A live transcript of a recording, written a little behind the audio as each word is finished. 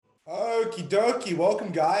Okie dokie.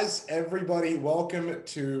 Welcome, guys. Everybody, welcome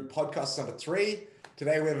to podcast number 3.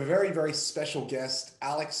 Today, we have a very, very special guest,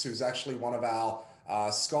 Alex, who's actually one of our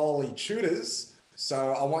scholarly tutors.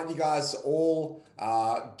 So I want you guys to all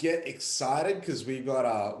get excited because we've got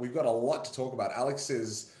a lot to talk about. Alex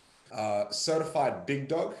is certified big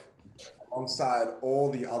dog alongside all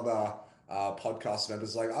the other podcast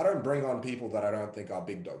members. Like, I don't bring on people that I don't think are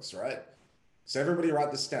big dogs, right? So everybody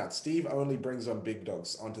write this down. Steve only brings on big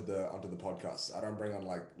dogs onto the podcast. I don't bring on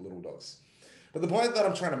like little dogs. But the point that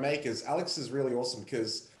I'm trying to make is Alex is really awesome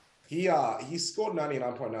because he scored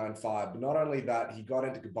 99.95. But not only that, he got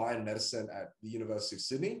into combined medicine at the University of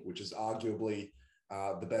Sydney, which is arguably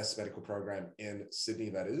the best medical program in Sydney,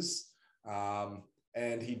 that is.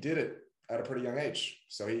 And he did it at a pretty young age.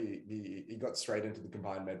 So he got straight into the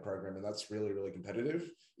combined med program, and that's really, really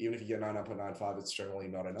competitive. Even if you get 99.95, it's generally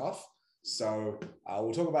not enough. So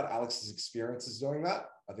we'll talk about Alex's experiences doing that.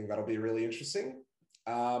 I think that'll be really interesting.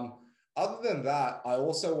 Other than that, I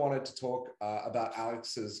also wanted to talk about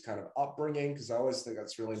Alex's kind of upbringing, because I always think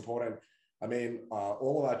that's really important. I mean,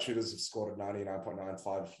 all of our tutors have scored at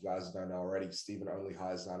 99.95. If you guys don't know already, Stephen only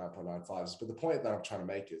hires 99.95s. But the point that I'm trying to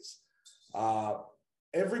make is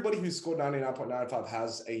everybody who scored 99.95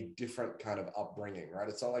 has a different kind of upbringing, right?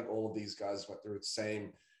 It's not like all of these guys went through the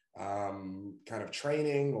same kind of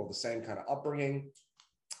training or the same kind of upbringing.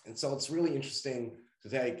 And so it's really interesting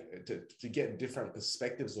to get different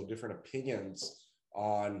perspectives or different opinions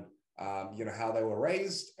on how they were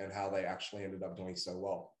raised and how they actually ended up doing so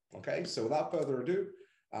well. Okay, so without further ado,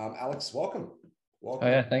 Alex, welcome. Oh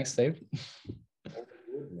yeah, thanks, Steve.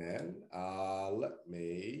 Good, man.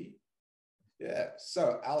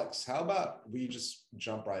 So Alex, how about we just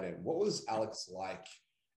jump right in? What was Alex like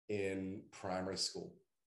in primary school?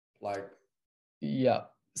 Yeah,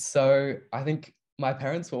 so I think my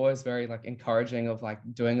parents were always very encouraging of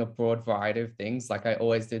doing a broad variety of things. I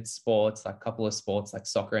always did sports, a couple of sports like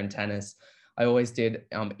soccer and tennis. I always did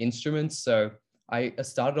instruments. So I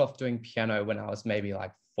started off doing piano when I was maybe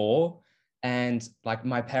 4, and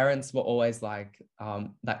my parents were always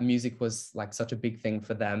that music was such a big thing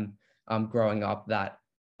for them growing up, that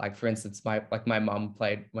for instance my mum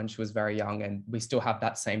played when she was very young, and we still have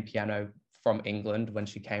that same piano from England when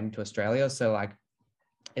she came to Australia. So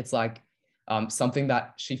it's something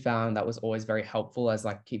that she found that was always very helpful as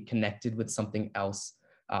keep connected with something else,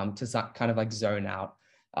 to kind of zone out.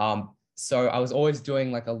 So I was always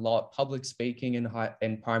doing a lot public speaking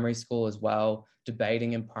in primary school as well,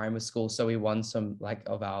 debating in primary school. So we won some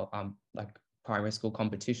of our primary school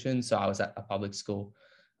competitions. So I was at a public school,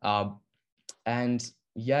 and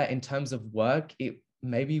yeah, in terms of work, it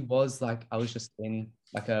maybe was I was just in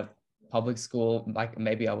a public school,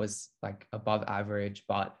 maybe I was above average,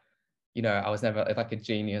 but I was never a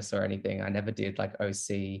genius or anything. I never did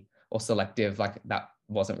OC or selective. That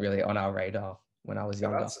wasn't really on our radar when I was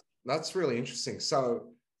younger. That's really interesting. So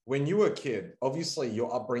when you were a kid, obviously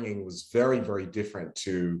your upbringing was very, very different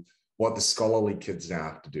to what the scholarly kids now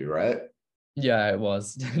have to do, right? Yeah, it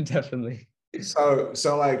was definitely. So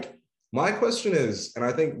my question is, and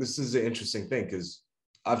I think this is an interesting thing because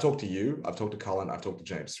I've talked to you, I've talked to Colin, I've talked to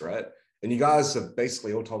James, right? And you guys have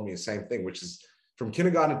basically all told me the same thing, which is from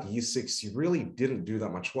kindergarten to year 6, you really didn't do that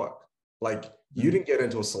much work. You didn't get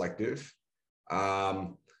into a selective,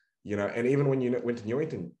 and even when you went to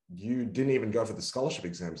Newington, you didn't even go for the scholarship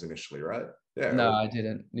exams initially, right? Yeah. No, I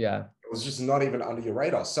didn't. Yeah. It was just not even under your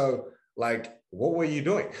radar. So what were you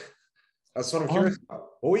doing? That's what I'm curious about.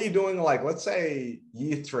 What were you doing? Let's say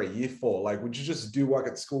year 3, year 4, would you just do work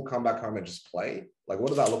at school, come back home and just play? What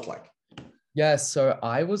did that look like? Yeah, so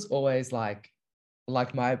I was always I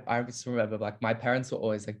just remember my parents were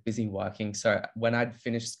always busy working. So when I'd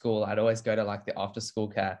finish school, I'd always go to the after school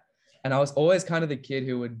care. And I was always kind of the kid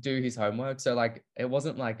who would do his homework. So it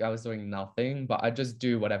wasn't I was doing nothing, but I'd just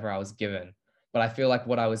do whatever I was given. But I feel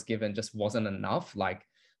what I was given just wasn't enough.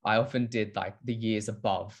 I often did the years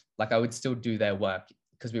above. I would still do their work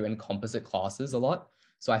because we were in composite classes a lot.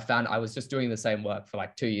 So I found I was just doing the same work for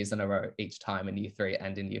 2 years in a row each time, in year 3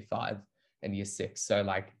 and in year 5 and year 6. So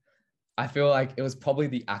I feel it was probably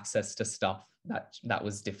the access to stuff that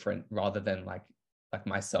was different rather than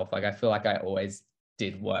myself. I feel I always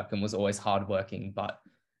did work and was always hardworking, but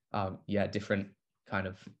yeah, different kind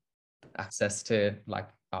of access to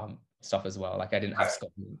stuff as well. I didn't have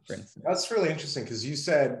Scotland, for instance. That's really interesting because you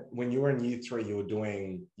said when you were in year 3, you were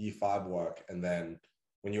doing year 5 work, and then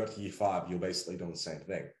when you got to year 5, you're basically doing the same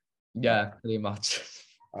thing. Yeah, pretty much.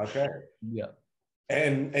 Okay. Yeah.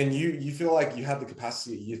 And you feel you had the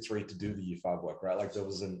capacity at year 3 to do the year 5 work, right? There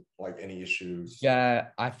wasn't any issue. Yeah,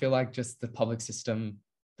 I feel just the public system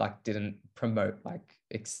like didn't promote like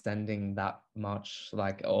extending that much,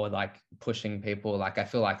 like, or like pushing people. Like I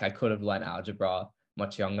feel like I could have learned algebra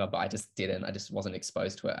much younger, but I just didn't. I just wasn't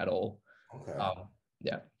exposed to it at all. Okay.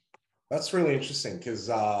 Yeah. That's really interesting because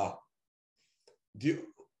do you,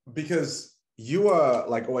 because you were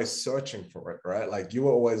like always searching for it, right? Like you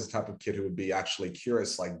were always the type of kid who would be actually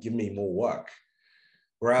curious, like give me more work.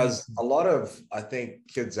 Whereas a lot of, I think,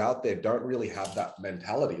 kids out there don't really have that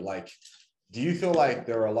mentality. Like, do you feel like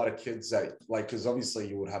there are a lot of kids that like, because obviously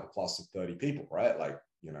you would have a class of 30 people, right? Like,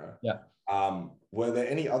 you know, Yeah. were there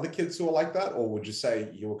any other kids who were like that? Or would you say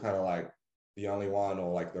you were kind of like the only one,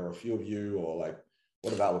 or like there were a few of you, or like, what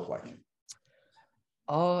did that look like?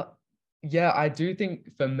 Uh yeah, I do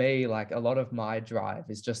think for me, like a lot of my drive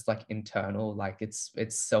is just like internal, like it's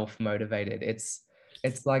self-motivated. It's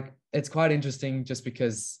like it's quite interesting just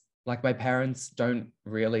because like my parents don't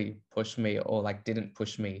really push me or like didn't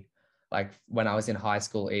push me like when I was in high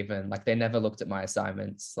school even. Like they never looked at my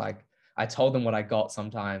assignments. Like I told them what I got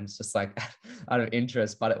sometimes just like out of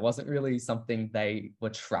interest, but it wasn't really something they were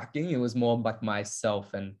tracking. It was more like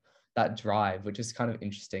myself and that drive, which is kind of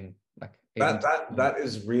interesting. Like even That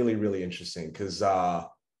is really, really interesting because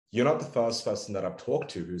you're not the first person that I've talked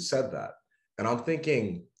to who said that. And I'm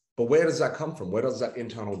thinking, but where does that come from? Where does that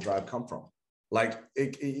internal drive come from? Like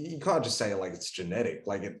you can't just say like it's genetic.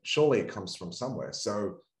 Like it surely it comes from somewhere.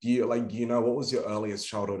 So do you know what was your earliest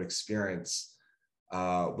childhood experience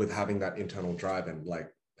with having that internal drive, and like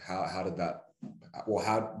how did that, or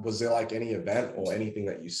how was there like any event or anything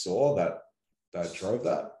that you saw that drove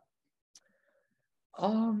that?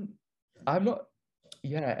 um I'm not,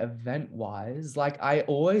 yeah, event wise, like I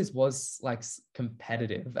always was like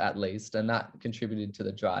competitive at least, and that contributed to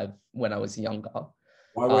the drive when I was younger.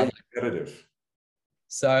 Why were Uh, you competitive?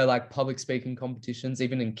 so like public speaking competitions,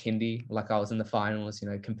 even in kindy, like I was in the finals, you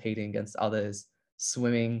know, competing against others.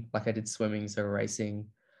 Swimming, like I did swimming, so racing,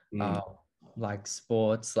 Mm. uh, like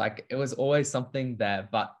sports, like it was always something there.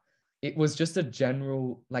 But it was just a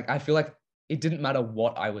general, like I feel like it didn't matter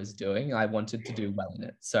what I was doing, I wanted to do well in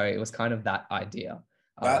it. So it was kind of that idea.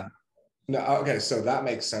 That Um, No, okay, so that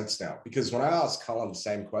makes sense now because when I asked Cullen the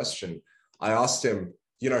same question, I asked him,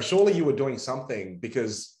 you know, surely you were doing something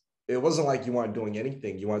because it wasn't like you weren't doing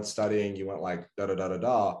anything. You weren't studying. You weren't like da da da da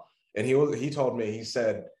da. And he told me, he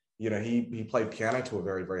said, you know, he played piano to a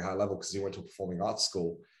very very high level because he went to a performing arts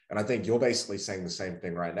school. And I think you're basically saying the same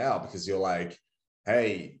thing right now because you're like,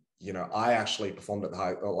 hey, you know, I actually performed at the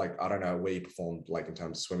high, or like I don't know where you performed, like in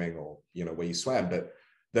terms of swimming or you know where you swam, but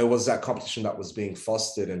there was that competition that was being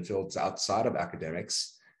fostered in fields outside of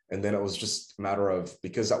academics. And then it was just a matter of,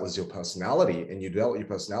 because that was your personality and you developed your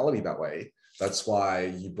personality that way, that's why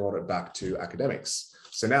you brought it back to academics.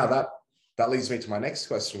 So now that leads me to my next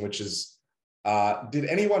question, which is, did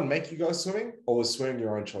anyone make you go swimming, or was swimming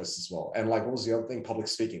your own choice as well? And like, what was the other thing? Public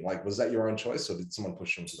speaking. Like, was that your own choice, or did someone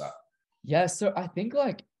push you into that? Yeah, so I think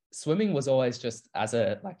like swimming was always just as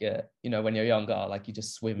a like a, you know, when you're younger, like you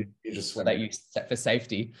just swim You just so swim. that you set for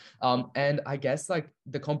safety. And I guess like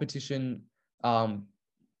the competition, um,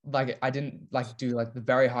 like I didn't like do like the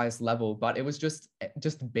very highest level, but it was just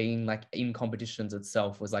being like in competitions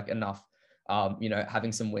itself was like enough. You know,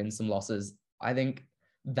 having some wins, some losses. I think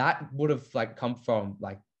that would have like come from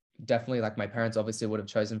like definitely like my parents obviously would have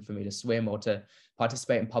chosen for me to swim or to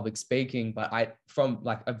participate in public speaking, but I from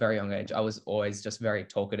like a very young age I was always just very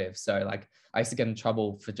talkative. So like I used to get in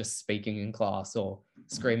trouble for just speaking in class or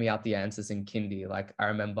screaming out the answers in kindy. Like I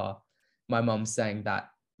remember my mom saying that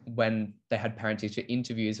when they had parent teacher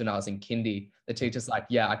interviews when I was in kindy, the teacher's like,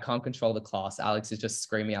 yeah, I can't control the class, Alex is just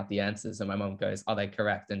screaming out the answers, and my mom goes, are they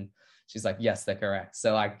correct? And she's like, yes, they're correct.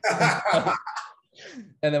 So like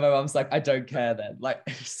and then my mom's like, I don't care then. Like,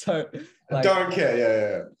 so I like, don't care.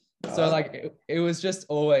 Yeah. so like it was just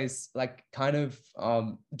always like kind of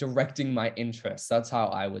directing my interests. That's how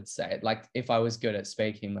I would say it. Like if I was good at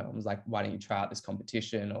speaking, my mom was like, why don't you try out this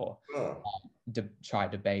competition or Oh. try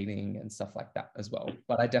debating and stuff like that as well.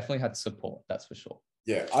 But I definitely had support, that's for sure.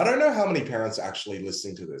 Yeah, I don't know how many parents are actually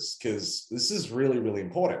listening to this because this is really, really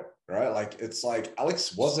important, right? Like, it's like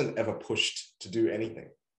Alex wasn't ever pushed to do anything.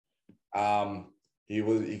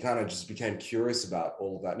 He kind of just became curious about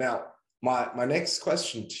all of that. Now, my next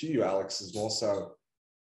question to you, Alex, is more so,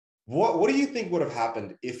 what do you think would have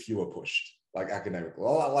happened if you were pushed, like academically?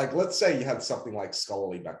 Well, like let's say you had something like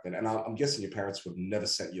scholarly back then, and I'm guessing your parents would have never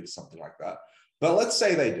sent you to something like that. But let's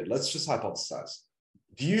say they did. Let's just hypothesize.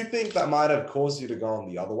 Do you think that might have caused you to go on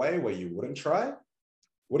the other way where you wouldn't try?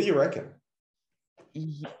 What do you reckon?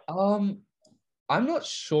 I'm not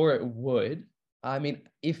sure it would. I mean,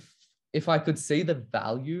 if if I could see the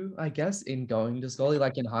value, I guess, in going to Scully,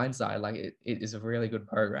 like in hindsight, like it is a really good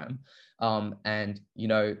program. And you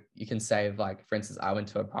know, you can save like, for instance, I went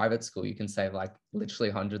to a private school, you can save like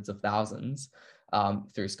literally hundreds of thousands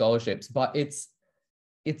through scholarships. But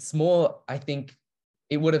it's more, I think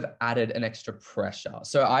it would have added an extra pressure.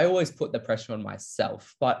 So I always put the pressure on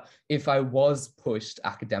myself. But if I was pushed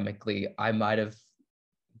academically, I might have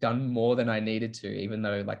done more than I needed to, even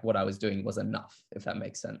though like what I was doing was enough, if that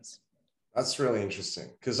makes sense. That's really interesting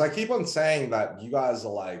because I keep on saying that you guys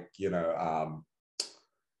are like, you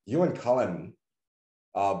and Cullen,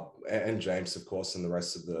 and James, of course, and the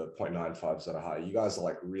rest of the 0.95s that are high, you guys are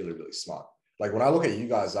like really, really smart. Like when I look at you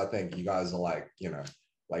guys, I think you guys are like,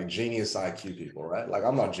 like genius IQ people, right? Like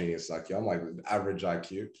I'm not genius IQ, I'm like average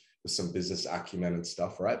IQ with some business acumen and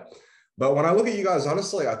stuff, right? But when I look at you guys,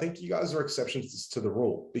 honestly, I think you guys are exceptions to the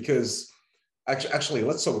rule because actually,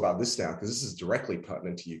 let's talk about this now because this is directly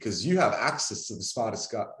pertinent to you because you have access to the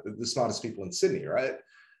smartest people in Sydney, right?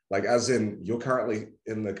 Like as in you're currently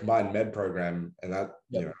in the combined med program and that,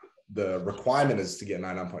 Yep. the requirement is to get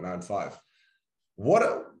 99.95.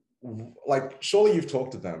 What, like, surely you've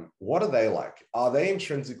talked to them. What are they like? Are they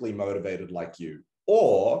intrinsically motivated like you?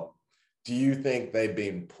 Or do you think they've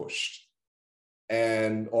been pushed?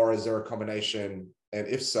 Or is there a combination? And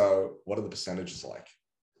if so, what are the percentages like?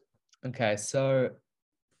 Okay, so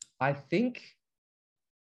I think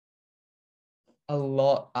a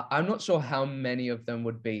lot, I'm not sure how many of them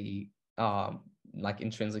would be like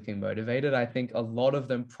intrinsically motivated. I think a lot of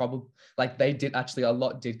them probably, like they did actually, a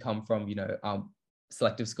lot did come from,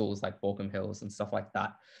 selective schools like Borkham Hills and stuff like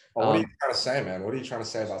that. Oh, what are you trying to say, man? What are you trying to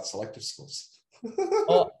say about selective schools?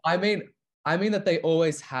 Oh, I mean that they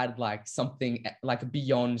always had like something like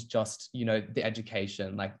beyond just, the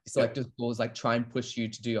education, like selective schools, like try and push you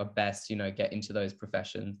to do your best, get into those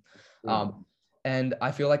professions. And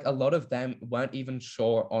I feel like a lot of them weren't even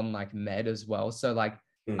sure on like med as well. So like,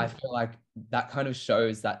 I feel like that kind of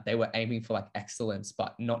shows that they were aiming for like excellence,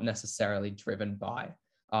 but not necessarily driven by,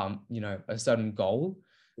 a certain goal,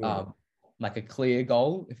 like a clear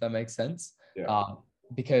goal, if that makes sense. Yeah.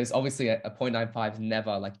 Because obviously a 0.95 is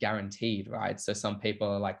never like guaranteed, right? So some people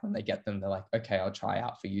are like, when they get them, they're like, okay, I'll try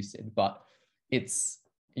out for USYD. But it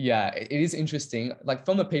is interesting. Like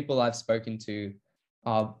from the people I've spoken to,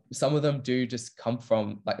 some of them do just come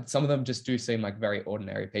from, like, some of them just do seem like very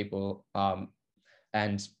ordinary people.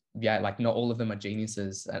 And yeah, like not all of them are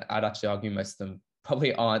geniuses. And I'd actually argue most of them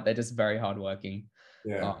probably aren't. They're just very hardworking.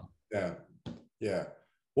 Yeah. Yeah.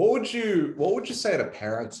 What would you say to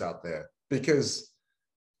parents out there? Because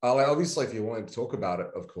like obviously, if you wanted to talk about it,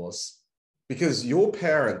 of course, because your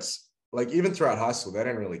parents, like even throughout high school, they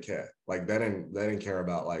didn't really care. Like they didn't care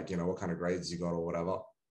about like what kind of grades you got or whatever.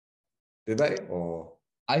 Did they? Or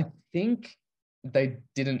I think they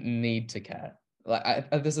didn't need to care. Like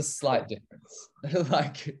there's a slight difference.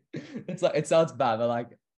 Like it's like, it sounds bad, but like,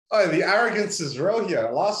 oh, the arrogance is real here.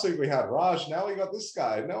 Last week we had Raj. Now we got this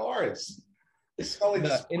guy. No worries. Scully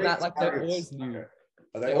just in that, like, they arrogance. always knew.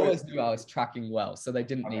 Okay. They always knew I was tracking well, so they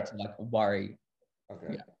didn't need Okay. to like worry.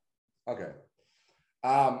 Okay. Yeah. Okay.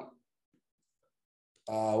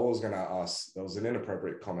 What was gonna ask? There was an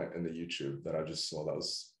inappropriate comment in the YouTube that I just saw. That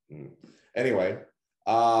was anyway.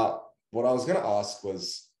 What I was gonna ask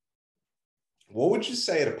was, what would you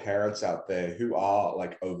say to parents out there who are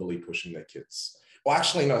like overly pushing their kids? Well,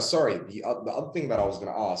 actually, no, sorry. The other thing that I was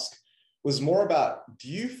gonna ask was more about, do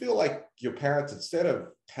you feel like your parents, instead of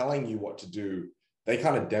telling you what to do, they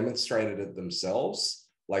kind of demonstrated it themselves,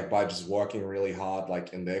 like by just working really hard,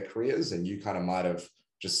 like in their careers, and you kind of might have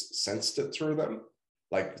just sensed it through them,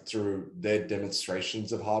 like through their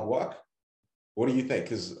demonstrations of hard work? What do you think?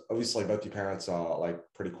 Because obviously both your parents are like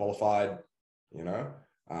pretty qualified, you know?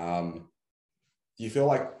 Do you feel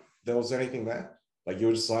like there was anything there? Like you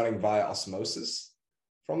were just learning via osmosis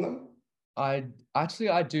from them? I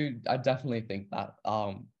definitely think that.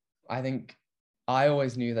 I think I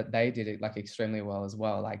always knew that they did it like extremely well as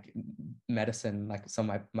well. Like medicine, like some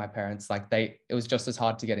of my parents, like it was just as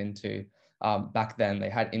hard to get into. Back then they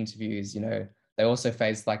had interviews, they also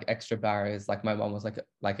faced like extra barriers. Like my mom was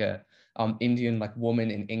like a Indian like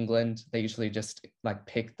woman in England. They usually just like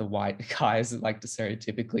pick the white guys like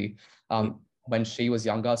stereotypically when she was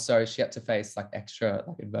younger. So she had to face like extra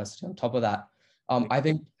like adversity on top of that. I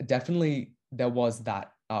think definitely there was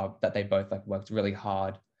that that they both like worked really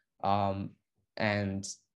hard. And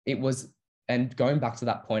it was, and going back to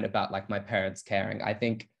that point about like my parents caring, I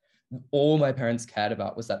think all my parents cared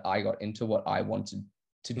about was that I got into what I wanted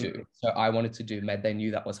to do. So I wanted to do med. They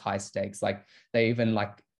knew that was high stakes. Like they even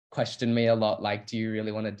like questioned me a lot. Like, do you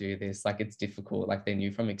really want to do this? Like it's difficult. Like they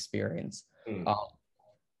knew from experience.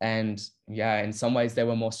 And yeah, in some ways they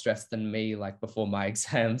were more stressed than me, like before my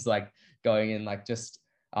exams, like going in, like just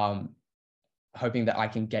hoping that I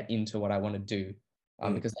can get into what I want to do,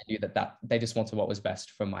 because they knew that they just wanted what was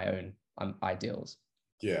best for my own ideals.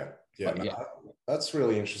 Yeah, yeah, But no, yeah, that's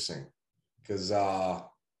really interesting because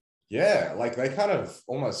yeah, like they kind of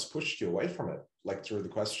almost pushed you away from it, like through the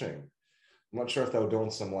questioning. I'm not sure if they were doing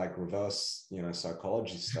some like reverse,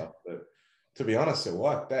 psychology stuff, but to be honest, it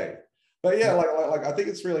worked, eh? But yeah, like I think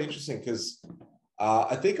it's really interesting because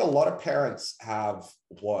I think a lot of parents have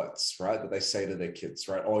words, right, that they say to their kids,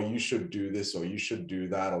 right? Oh, you should do this, or you should do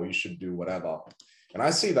that, or you should do whatever. And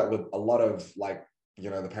I see that with a lot of like,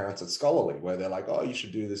 the parents at Scholarly, where they're like, oh, you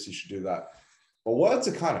should do this, you should do that. But words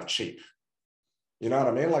are kind of cheap. You know what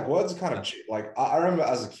I mean? Like words are kind of cheap. Like I remember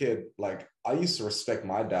as a kid, like I used to respect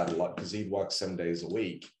my dad a lot because he'd work 7 days a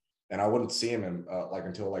week, and I wouldn't see him like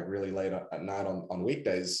until like really late at night on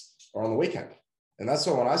weekdays or on the weekend. And that's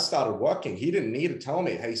why when I started working, he didn't need to tell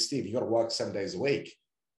me, "Hey, Steve, you got to work 7 days a week."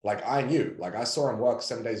 Like I knew, like I saw him work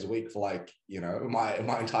 7 days a week for like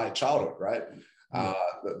my entire childhood, right? yeah,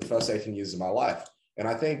 The first 18 years of my life, and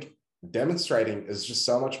I think demonstrating is just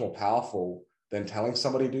so much more powerful than telling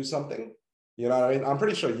somebody to do something. You know what I mean? I'm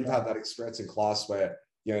pretty sure you've had that experience in class where,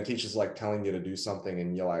 teachers like telling you to do something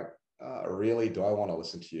and you're like, really, do I want to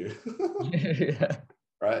listen to you? yeah.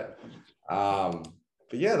 Right.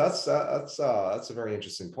 But yeah, that's a very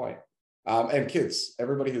interesting point. And kids,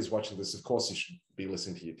 everybody who's watching this, of course, you should be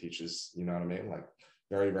listening to your teachers. You know what I mean? Like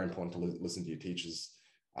very, very important to listen to your teachers.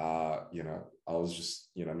 I was just,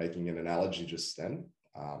 making an analogy just then.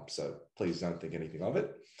 So please don't think anything of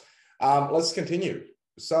it. Let's continue.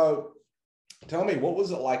 So tell me, what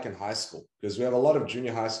was it like in high school? Because we have a lot of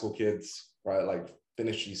junior high school kids, right? Like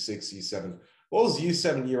finish year 6, year 7. What was year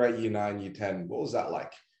 7, year 8, year 9, year 10? What was that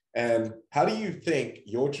like? And how do you think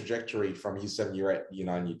your trajectory from year 7, year 8, year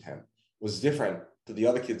 9, year 10 was different to the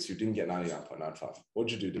other kids who didn't get 99.95? What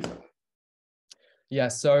did you do differently? Yeah,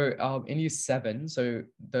 so in year 7, so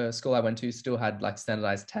the school I went to still had like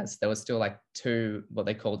standardized tests. There was still like 2 what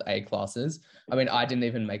they called A classes. I mean, I didn't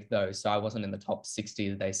even make those, so I wasn't in the top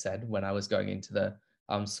 60, they said, when I was going into the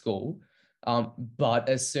school. But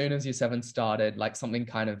as soon as year 7 started, like something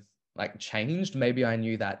kind of like changed. Maybe I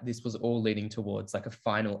knew that this was all leading towards like a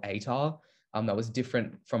final ATAR, that was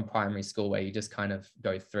different from primary school, where you just kind of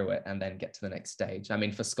go through it and then get to the next stage. I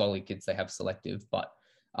mean, for scholarly kids, they have selective, but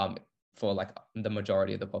for like the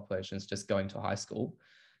majority of the population is just going to high school.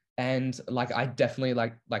 And like I definitely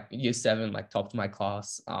like year 7 like topped my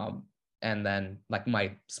class, and then like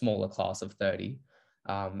my smaller class of 30,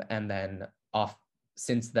 and then off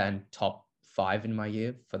since then top 5 in my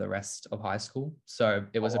year for the rest of high school. So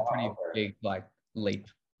it was Oh, a pretty wow, okay. big like leap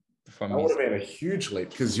from That year. would have been a huge leap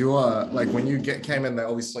because you are like when you came in, they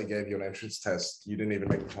obviously gave you an entrance test. You didn't even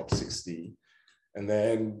make the top 60. And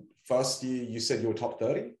then first year, you said you were top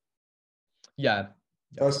 30? Yeah,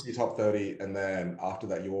 yeah, First year, top 30. And then after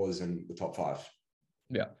that, you was in the top 5.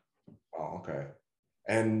 yeah. Oh, okay.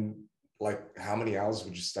 And like, how many hours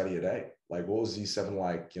would you study a day? Like, what was year 7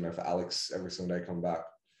 like, for Alex every single day coming back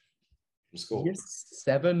from Year school?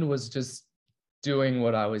 7 was just doing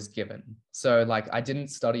what I was given. So like I didn't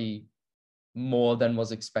study more than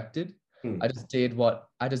was expected. Hmm. I just did what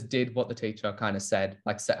the teacher kind of said,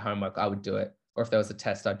 like set homework, I would do it. Or if there was a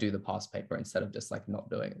test, I'd do the past paper instead of just like not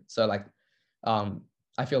doing it. So like um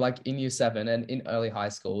I feel like in year 7 and in early high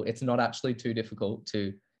school, it's not actually too difficult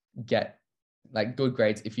to get like good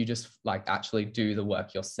grades if you just like actually do the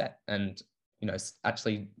work you're set, and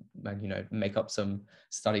actually like, make up some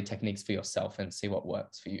study techniques for yourself and see what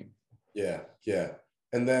works for you. Yeah, yeah.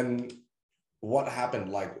 And then what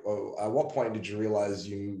happened? Like, at what point did you realize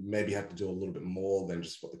you maybe had to do a little bit more than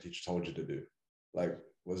just what the teacher told you to do? Like,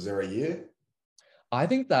 was there a year? I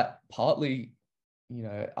think that partly,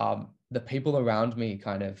 the people around me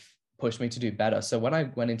kind of pushed me to do better. So when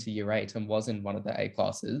I went into year 8 and was in one of the A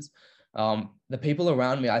classes, the people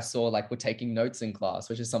around me I saw like were taking notes in class,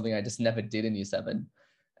 which is something I just never did in year 7.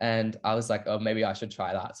 And I was like, oh, maybe I should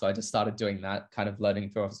try that. So I just started doing that, kind of learning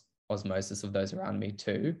through osmosis of those around me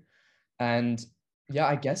too. And yeah,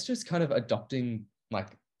 I guess just kind of adopting like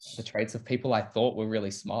the traits of people I thought were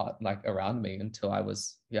really smart, like around me, until I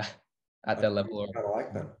was, yeah, at their level. Or Kind of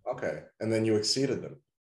like them. Okay. And then you exceeded them,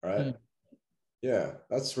 right? mm, Yeah,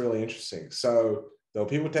 that's really interesting. So there were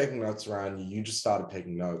people taking notes around you. You just started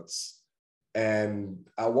taking notes. And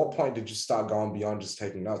at what point did you start going beyond just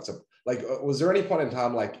taking notes? Like, was there any point in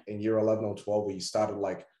time, like in year 11 or 12, where you started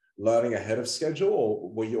like learning ahead of schedule,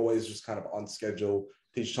 or were you always just kind of on schedule?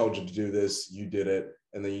 Teacher told you to do this, you did it,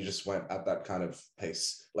 and then you just went at that kind of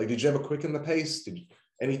pace. Like, did you ever quicken the pace? Did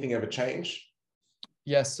anything ever change?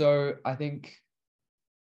 Yeah, so I think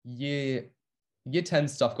year year 10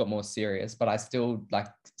 stuff got more serious, but I still like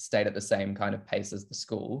stayed at the same kind of pace as the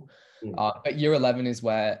school. Mm. But year 11 is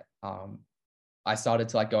where I started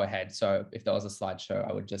to like go ahead. So if there was a slideshow,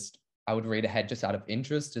 I would read ahead just out of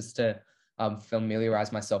interest, just to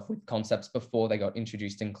familiarize myself with concepts before they got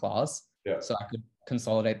introduced in class. Yeah. So I could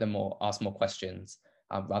consolidate them or ask more questions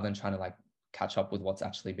rather than trying to like catch up with what's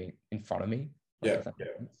actually being in front of me. Like, Yeah.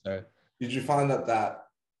 Yeah. So Did you find that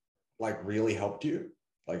like really helped you,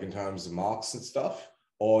 like in terms of marks and stuff,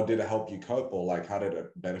 or did it help you cope, or like how did it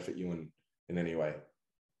benefit you in any way,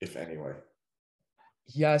 if any way?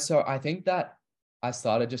 yeah, so I think that I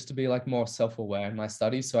started just to be like more self-aware in my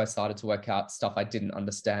studies. So I started to work out stuff I didn't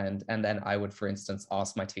understand. And then I would, for instance,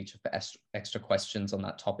 ask my teacher for extra questions on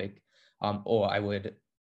that topic. Or I would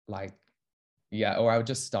like, yeah, or I would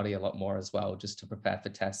just study a lot more as well, just to prepare for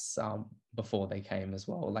tests before they came as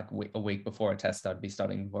well. Like a week before a test, I'd be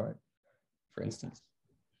studying for it, for instance.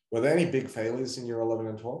 Were there any big failures in year 11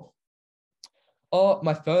 and 12? Oh,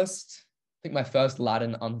 I think my first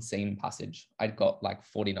Latin unseen passage, I'd got like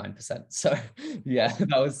 49%. So yeah,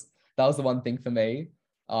 that was the one thing for me.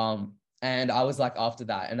 And I was like, after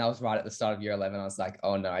that, and I was right at the start of year 11, I was like,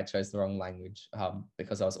 oh no, I chose the wrong language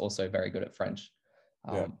because I was also very good at French.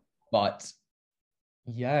 Yeah. But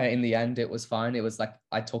yeah, in the end, it was fine. It was like,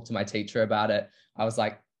 I talked to my teacher about it. I was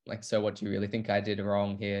like, so what do you really think I did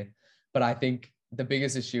wrong here? But I think the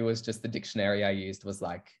biggest issue was just the dictionary I used was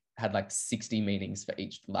like, had like 60 meanings for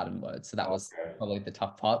each Latin word. So that was Okay. probably the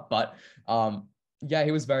tough part. But yeah,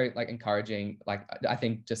 he was very like encouraging. Like I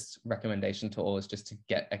think just recommendation to all is just to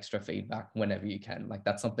get extra feedback whenever you can. Like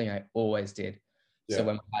that's something I always did. So Yeah.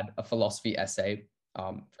 when we had a philosophy essay,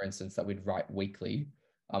 for instance, that we'd write weekly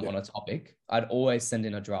Yeah. on a topic, I'd always send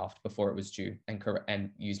in a draft before it was due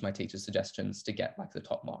and use my teacher's suggestions to get like the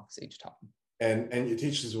top marks each time. And your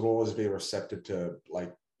teachers would always be receptive to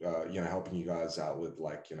like helping you guys out with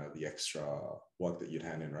like the extra work that you'd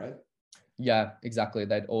hand in, right? Yeah, exactly.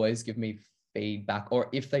 They'd always give me feedback, or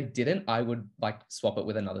if they didn't, I would like swap it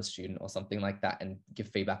with another student or something like that and give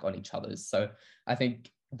feedback on each other's. So I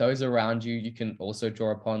think those around you, you can also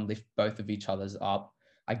draw upon, lift both of each other's up.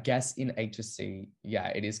 I guess in HSC, yeah,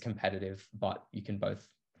 it is competitive, but you can both,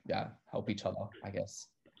 yeah, help each other, I guess.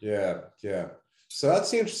 Yeah, yeah. So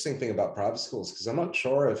that's the interesting thing about private schools, because I'm not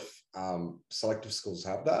sure if selective schools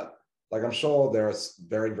have that. Like I'm sure there are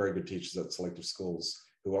very, very good teachers at selective schools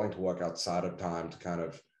who are willing to work outside of time to kind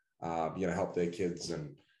of, help their kids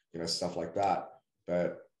and, stuff like that.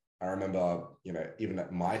 But I remember, even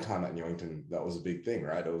at my time at Newington, that was a big thing,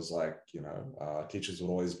 right? It was like, teachers would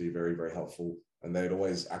always be very, very helpful. And they'd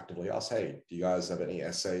always actively ask, hey, do you guys have any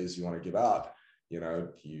essays you want to give out?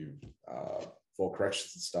 For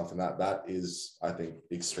corrections and stuff. And that is, I think,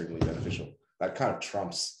 extremely beneficial. That kind of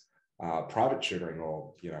trumps private tutoring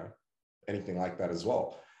or, anything like that as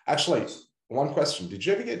well. Actually, one question, did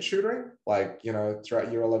you ever get tutoring like,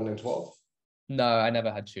 throughout year 11 and 12? No, I never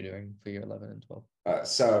had tutoring for year 11 and 12.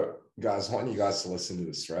 So guys, I want you guys to listen to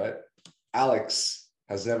this, right? Alex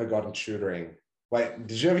has never gotten tutoring. Wait,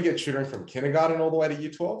 did you ever get tutoring from kindergarten all the way to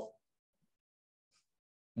year 12?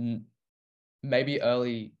 Maybe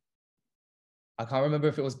early. I can't remember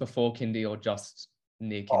if it was before kindy or just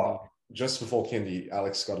near kindy. Just before kindy,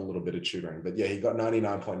 Alex got a little bit of tutoring, but yeah, he got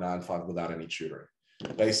 99.95 without any tutoring,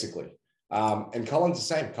 basically. And Colin's the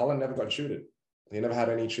same. Colin never got tutored. He never had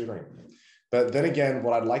any tutoring. But then again,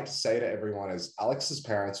 what I'd like to say to everyone is Alex's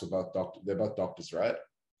parents were both doctors. They're both doctors, right?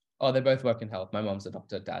 Oh, they both work in health. My mom's a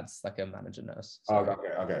doctor, dad's like a manager nurse. So.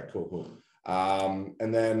 Oh, okay, cool.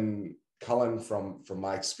 And then Colin, from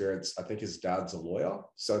my experience, I think his dad's a lawyer.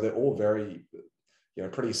 So they're all very,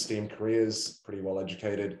 pretty esteemed careers, pretty well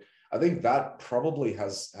educated. I think that probably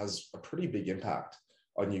has a pretty big impact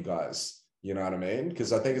on you guys. You know what I mean?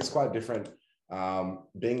 Because I think it's quite different.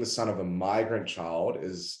 Being the son of a migrant child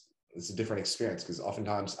is a different experience, because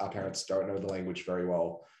oftentimes our parents don't know the language very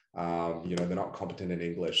well. They're not competent in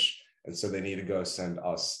English, and so they need to go send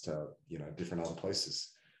us to different other places.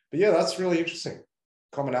 But yeah, that's really interesting.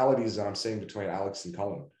 Commonalities that I'm seeing between Alex and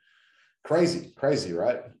Colin. Crazy,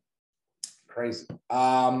 right? Crazy.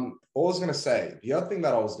 What I was going to say, the other thing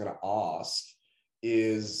that I was going to ask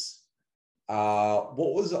is,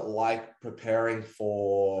 what was it like preparing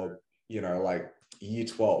for, like year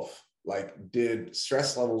 12? Like, did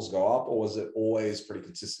stress levels go up, or was it always pretty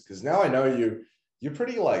consistent? Because now I know you're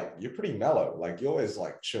pretty mellow. Like you're always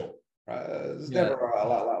like chill, right? It's never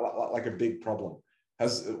like a big problem.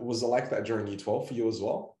 Was it like that during year 12 for you as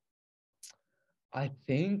well? I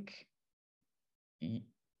think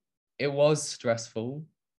it was stressful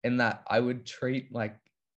in that I would treat like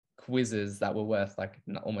quizzes that were worth like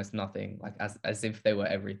almost nothing, like as if they were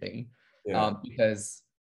everything. Yeah. Because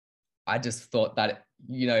I just thought that,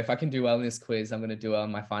 you know, if I can do well in this quiz, I'm going to do well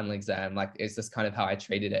in my final exam. Like, it's just kind of how I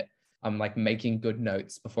treated it. I'm like making good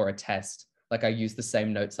notes before a test. Like, I used the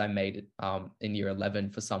same notes I made in year 11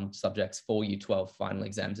 for some subjects for year 12 final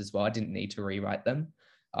exams as well. I didn't need to rewrite them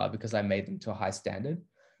because I made them to a high standard.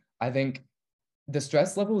 I think the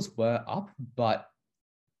stress levels were up, but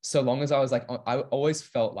so long as I was like, I always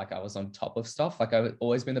felt like I was on top of stuff. Like, I've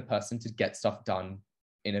always been the person to get stuff done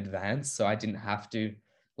in advance. So I didn't have to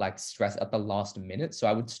like stress at the last minute. So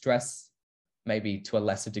I would stress maybe to a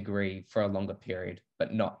lesser degree for a longer period,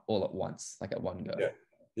 but not all at once, like at one go. Yeah.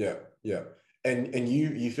 Yeah. Yeah. And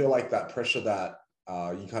you feel like that pressure that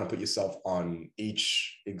you kind of put yourself on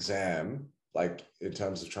each exam, like in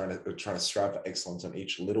terms of trying to strive for excellence on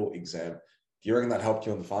each little exam. Do you reckon that helped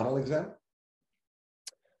you on the final exam?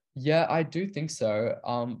 Yeah, I do think so.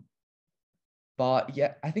 But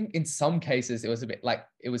yeah, I think in some cases it was a bit like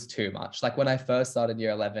it was too much. Like when I first started year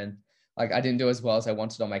 11, like I didn't do as well as I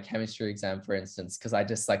wanted on my chemistry exam, for instance, because I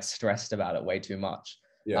just like stressed about it way too much.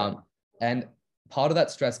 Yeah. And part of that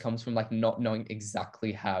stress comes from like not knowing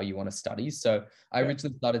exactly how you want to study. So I Yeah.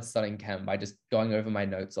 originally started studying chem by just going over my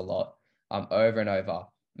notes a lot, over and over.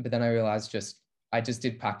 But then I realized I just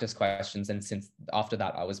did practice questions. And since after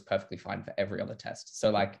that, I was perfectly fine for every other test. So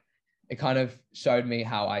like it kind of showed me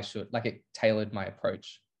how I should, like it tailored my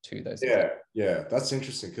approach to those Yeah. exams. Yeah. That's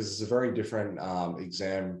interesting because it's a very different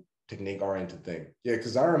exam technique oriented thing. Yeah.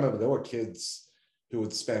 Because I remember there were kids who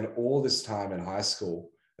would spend all this time in high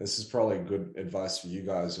school. This is probably good advice for you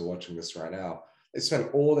guys who are watching this right now. They spend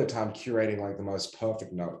all their time curating like the most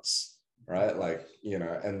perfect notes, right? Like, you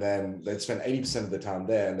know, and then they'd spend 80% of the time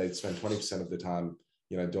there and they'd spend 20% of the time,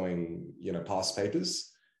 you know, doing, you know, past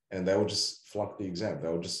papers, and they would just flunk the exam. They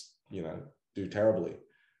would just, you know, do terribly.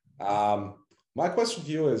 My question to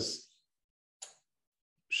you is,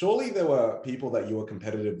 surely there were people that you were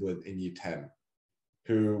competitive with in year 10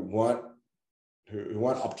 who weren't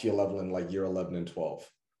up to your level in like year 11 and 12.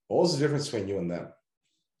 What was the difference between you and them?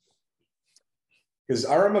 Because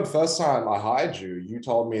I remember first time I hired you, you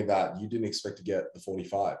told me that you didn't expect to get the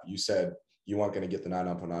 45. You said you weren't going to get the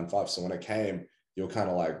 99.95. So when it came, you were kind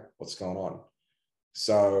of like, what's going on?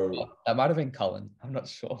 So, That might have been Cullen. I'm not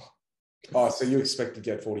sure. oh, so you expect to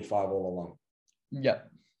get 45 all along? Yeah.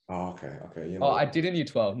 Oh, okay. Okay. You Oh, know, I did in year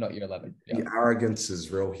 12, not year 11. Yeah. the arrogance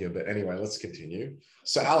is real here. But anyway, let's continue.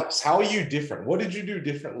 So, Alex, how are you different? What did you do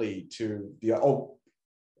differently to the,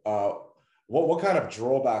 what kind of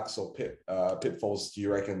drawbacks or pitfalls do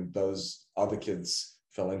you reckon those other kids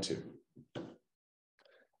fell into?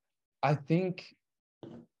 I think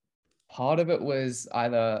part of it was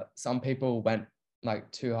either some people went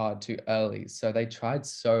like too hard too early. So they tried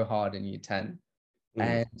so hard in year 10.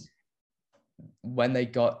 And when they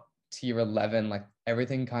got to year 11, like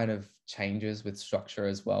everything kind of changes with structure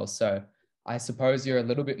as well. So I suppose you're a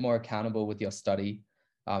little bit more accountable with your study.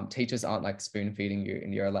 Teachers aren't like spoon feeding you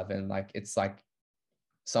in year 11. Like it's like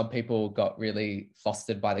some people got really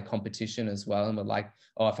fostered by the competition as well and were like,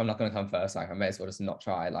 oh, if I'm not going to come first, like I may as well just not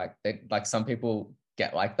try. Like some people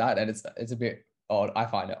get like that, and it's a bit odd. I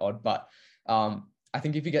find it odd, but I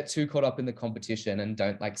think if you get too caught up in the competition and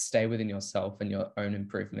don't like stay within yourself and your own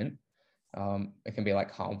improvement, it can be like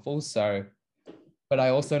harmful. So, but I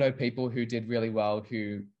also know people who did really well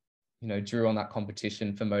who, you know, drew on that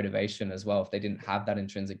competition for motivation as well. If they didn't have that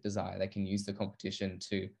intrinsic desire, they can use the competition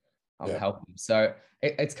to help them. So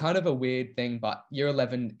it's kind of a weird thing, but year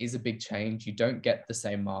 11 is a big change. You don't get the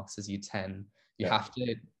same marks as year 10. You have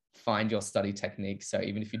to find your study technique. So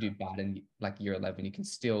even if you do bad in like year 11, you can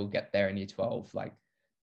still get there in year 12. Like,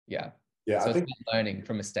 yeah. So I think it's learning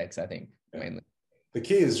from mistakes, I think, mainly. The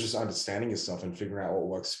key is just understanding yourself and figuring out what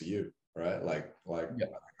works for you, right? Like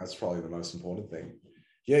that's probably the most important thing.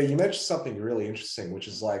 Yeah, you mentioned something really interesting, which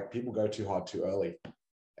is like people go too hard too early.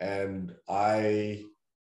 And I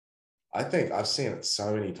think I've seen it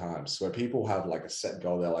so many times where people have like a set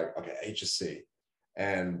goal. They're like, okay, HSC.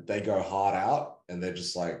 And they go hard out and they're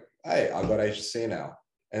just like, hey, I got HSC now.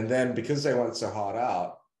 And then because they went so hard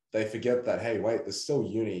out, they forget that, hey, wait, there's still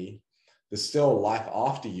uni. There's still life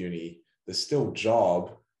after uni. There's still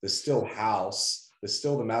job. There's still house. There's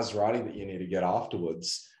still the Maserati that you need to get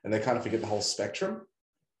afterwards. And they kind of forget the whole spectrum.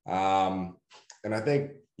 And I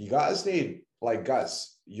think you guys need, like,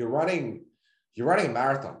 guys, you're running a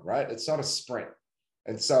marathon, right? It's not a sprint.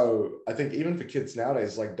 And so I think even for kids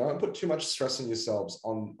nowadays, like, don't put too much stress on yourselves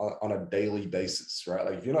on a daily basis, right?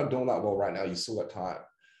 Like if you're not doing that well right now, you still got time.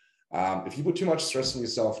 If you put too much stress on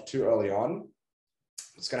yourself too early on,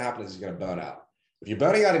 what's going to happen is you're going to burn out. If you're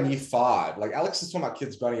burning out in year 5, like Alex is talking about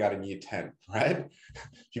kids burning out in year 10, right?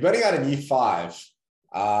 If you're burning out in year 5,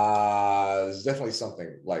 there's definitely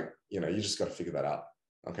something like, you just got to figure that out.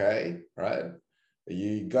 Okay. Right.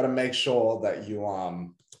 You got to make sure that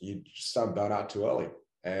you just don't burn out too early.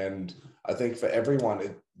 And I think for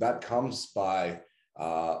everyone, that comes by,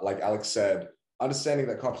 like Alex said, understanding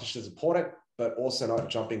that competition is important, but also not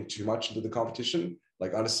jumping too much into the competition.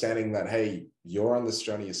 Like understanding that, hey, you're on this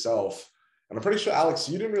journey yourself. And I'm pretty sure, Alex,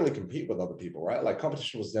 you didn't really compete with other people, right? Like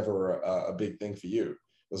competition was never a big thing for you. It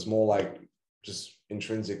was more like just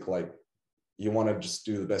intrinsic, like you want to just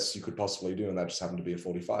do the best you could possibly do. And that just happened to be a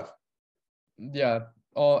 45. Yeah,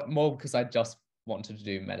 or more because I just wanted to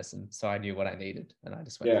do medicine, so I knew what I needed, and I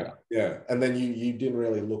just went for Yeah, that. yeah. And then you didn't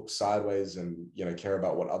really look sideways and care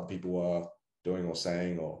about what other people were doing or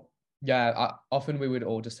saying or. Yeah, often we would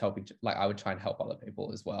all just help each. Like I would try and help other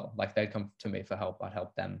people as well. Like they'd come to me for help, I'd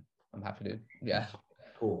help them. I'm happy to, yeah,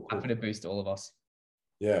 Cool, happy cool. to boost all of us.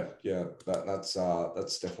 Yeah, yeah. That's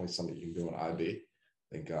definitely something you can do on IB.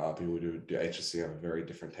 I think people who do HSC have a very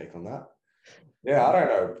different take on that. Yeah, I don't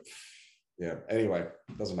know. Yeah. Anyway,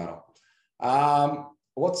 doesn't matter.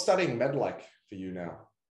 What's studying med like for you now?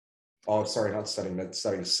 Oh, sorry, not studying med,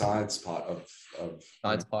 studying science part of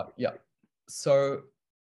Science part, yeah. So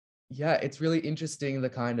yeah, it's really interesting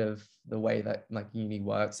the way that like uni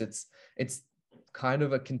works. It's kind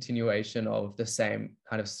of a continuation of the same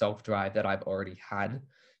kind of self-drive that I've already had.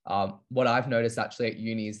 What I've noticed actually at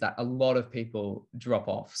uni is that a lot of people drop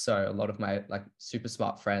off. So a lot of my like super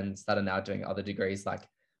smart friends that are now doing other degrees like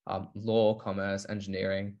law, commerce,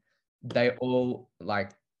 engineering, they all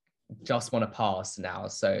like just want to pass now.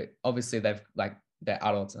 So obviously they're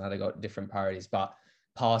adults and they got different priorities, but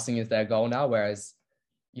passing is their goal now. Whereas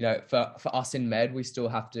for us in med, we still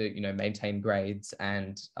have to, maintain grades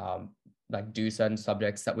and like do certain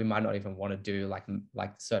subjects that we might not even want to do, like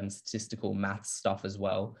certain statistical maths stuff as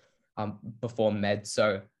well before med.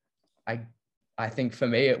 So I I think for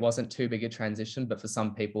me, it wasn't too big a transition, but for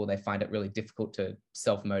some people, they find it really difficult to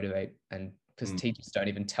self-motivate and because Mm, teachers don't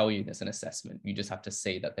even tell you there's an assessment. You just have to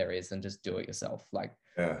see that there is and just do it yourself. Like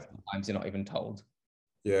yeah, sometimes you're not even told.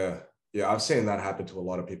 yeah, yeah. I've seen that happen to a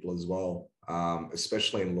lot of people as well,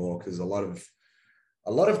 especially in law, because a lot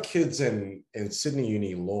of kids in Sydney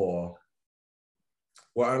Uni law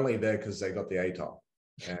were only there because they got the ATAR,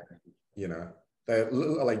 and you know they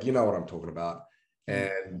like what I'm talking about,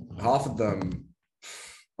 Mm. and half of them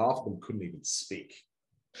couldn't even speak.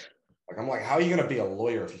 Like I'm like, how are you going to be a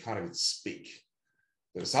lawyer if you can't even speak?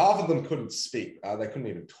 Because half of them couldn't speak, they couldn't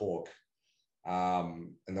even talk,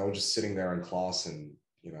 and they were just sitting there in class and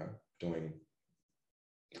doing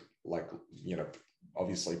like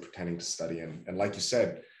obviously pretending to study and like you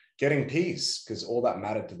said, getting P's because all that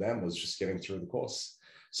mattered to them was just getting through the course.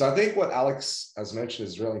 So I think what Alex has mentioned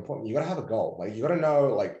is really important. You got to have a goal. Like you got to know,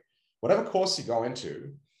 like whatever course you go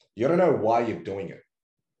into, you got to know why you're doing it.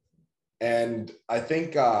 And I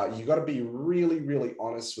think you got to be really, really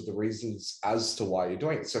honest with the reasons as to why you're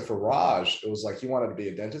doing it. So for Raj, it was like he wanted to be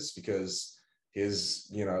a dentist because his,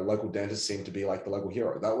 local dentist seemed to be like the local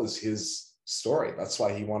hero. That was his story. That's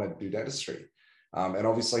why he wanted to do dentistry. And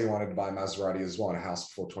obviously he wanted to buy a Maserati as well and a house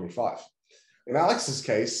before 25. In Alex's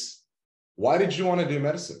case, why did you want to do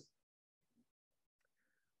medicine?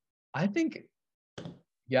 I think,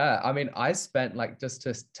 yeah, I mean, I spent like just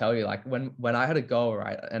to tell you, like when I had a goal,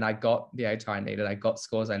 right, and I got the ATAR I needed, I got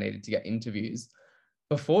scores I needed to get interviews.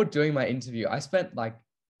 Before doing my interview, I spent like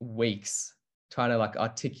weeks trying to like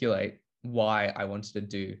articulate why I wanted to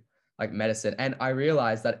do like medicine. And I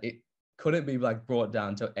realized that it couldn't be like brought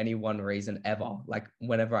down to any one reason ever, like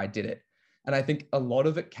whenever I did it. And I think a lot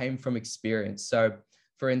of it came from experience. So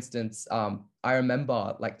for instance, I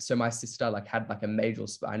remember like, so my sister like had like a major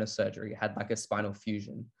spinal surgery, had like a spinal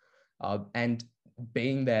fusion. And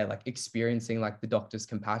being there, like experiencing like the doctor's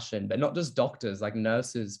compassion, but not just doctors, like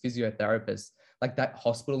nurses, physiotherapists, like that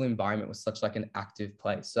hospital environment was such like an active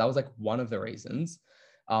place. So that was like one of the reasons.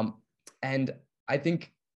 Um, and I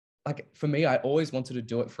think like for me, I always wanted to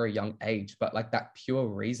do it for a young age, but like that pure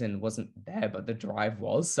reason wasn't there, but the drive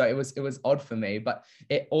was. So it was odd for me, but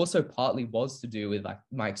it also partly was to do with like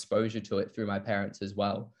my exposure to it through my parents as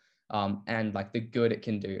well. And like the good it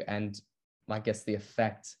can do and I guess the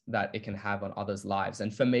effect that it can have on others' lives.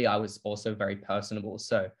 And for me, I was also very personable.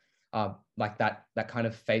 So like that kind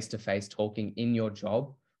of face-to-face talking in your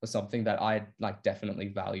job was something that I like definitely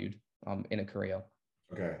valued in a career.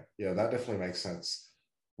 Okay. Yeah, that definitely makes sense.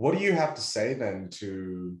 What do you have to say then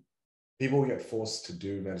to people who get forced to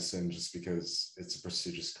do medicine just because it's a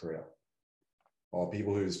prestigious career? Or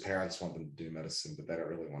people whose parents want them to do medicine, but they don't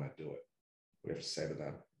really want to do it? What do you have to say to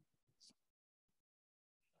them?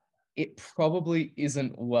 it probably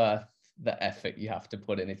isn't worth the effort you have to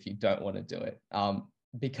put in if you don't want to do it.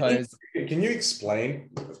 Because can you explain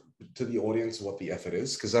to the audience what the effort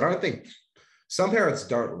is? Because I don't think some parents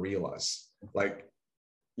don't realize, like,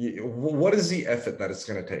 what is the effort that it's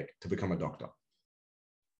going to take to become a doctor?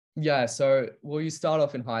 yeah, so well, you start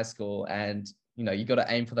off in high school and you got to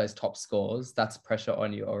aim for those top scores. That's pressure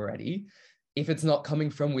on you already. If it's not coming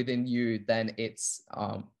from within you, then it's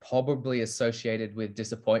probably associated with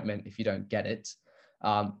disappointment if you don't get it.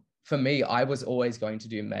 For me, I was always going to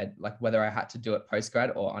do med, like whether I had to do it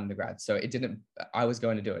postgrad or undergrad. So I was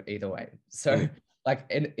going to do it either way. So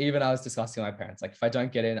even I was discussing with my parents, like if I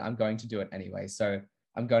don't get in, I'm going to do it anyway. So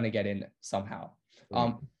I'm going to get in somehow.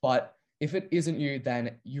 But if it isn't you,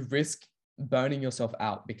 then you risk burning yourself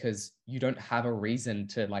out because you don't have a reason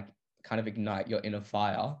to like kind of ignite your inner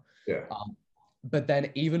fire. Yeah. But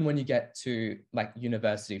then even when you get to like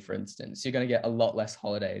university, for instance, you're going to get a lot less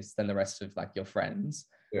holidays than the rest of like your friends.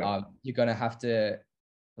 Yeah. You're going to have to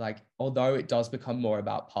like, although it does become more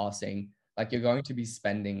about passing, like you're going to be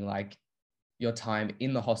spending like your time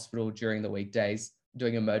in the hospital during the weekdays,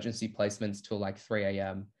 doing emergency placements till like 3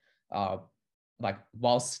 a.m. Like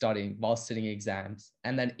while studying, while sitting exams.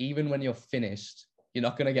 And then even when you're finished, you're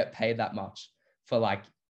not going to get paid that much for like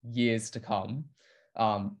years to come.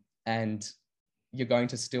 And you're going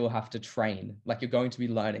to still have to train. Like you're going to be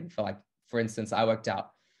learning for like, for instance, I worked out,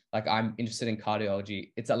 like I'm interested in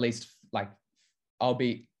cardiology. It's at least like, I'll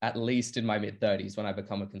be at least in my mid-30s when I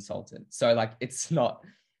become a consultant. So like, it's not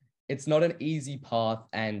an easy path,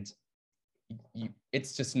 and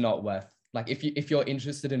it's just not worth, like if you're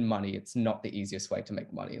interested in money, it's not the easiest way to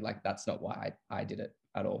make money. Like that's not why I did it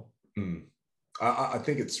at all. I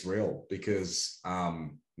think it's real because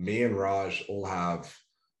me and Raj all have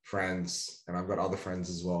friends, and I've got other friends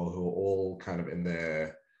as well who are all kind of in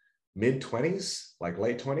their mid-20s, like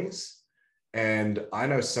late 20s. And I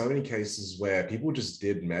know so many cases where people just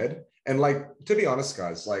did med. And like, to be honest,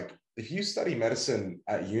 guys, like if you study medicine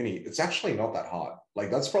at uni, it's actually not that hard.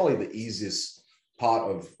 Like that's probably the easiest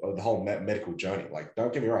part of the whole medical journey. Like,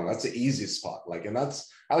 don't get me wrong, that's the easiest part. Like, and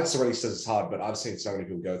that's, Alex already says it's hard, but I've seen so many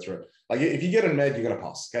people go through it. Like if you get in med, you're going to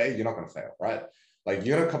pass, okay? You're not going to fail, right? Like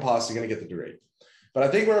you're going to pass, you're going to get the degree. But I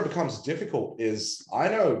think where it becomes difficult is I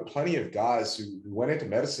know plenty of guys who went into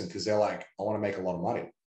medicine because they're like, I want to make a lot of money.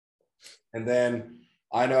 And then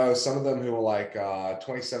I know some of them who are like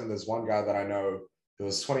 27. There's one guy that I know who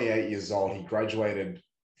was 28 years old. He graduated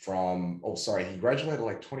he graduated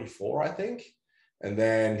like 24, I think. And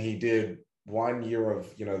then he did 1 year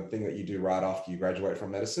of, the thing that you do right after you graduate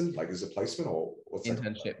from medicine, like as a placement or what's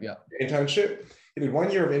internship. Yeah. Internship. He did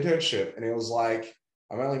 1 year of internship and it was like,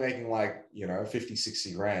 I'm only making like, 50,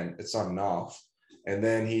 60 grand. It's not enough. And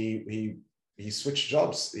then he switched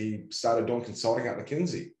jobs. He started doing consulting at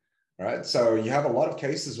McKinsey. Right. So you have a lot of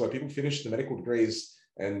cases where people finish the medical degrees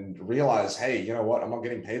and realize, hey, you know what? I'm not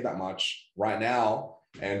getting paid that much right now.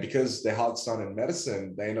 And because their heart's not in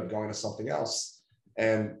medicine, they end up going to something else.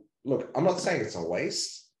 And look, I'm not saying it's a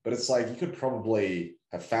waste, but it's like you could probably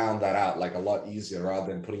have found that out like a lot easier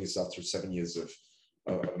rather than putting yourself through 7 years of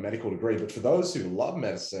a medical degree. But for those who love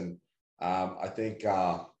medicine, I think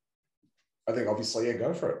obviously, yeah,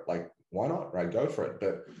 go for it. Like, why not, right? Go for it.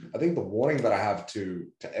 But I think the warning that I have to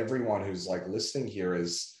everyone who's like listening here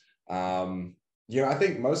is, I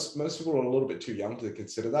think most people are a little bit too young to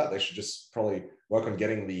consider that. They should just probably work on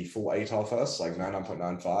getting the full ATAR first, like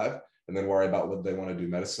 99.95, and then worry about whether they want to do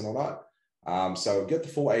medicine or not. So get the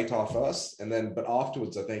full ATAR first, but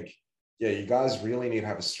afterwards, I think, yeah, you guys really need to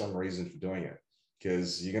have a strong reason for doing it,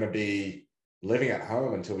 because you're going to be living at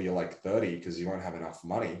home until you're like 30 because you won't have enough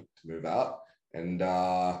money to move out. And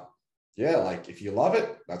yeah, like if you love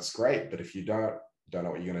it, that's great. But if you don't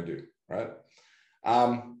know what you're going to do, right?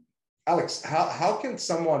 Alex, how can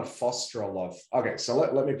someone foster a love? Okay, so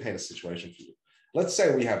let me paint a situation for you. Let's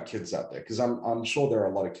say we have kids out there, because I'm sure there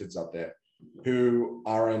are a lot of kids out there who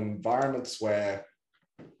are in environments where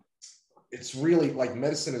it's really like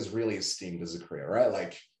medicine is really esteemed as a career, right?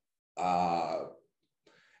 Like,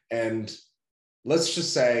 and let's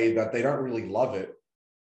just say that they don't really love it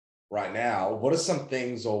right now. What are some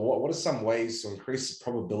things, or what are some ways to increase the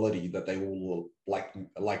probability that they will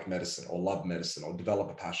like medicine or love medicine or develop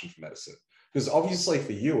a passion for medicine? Because obviously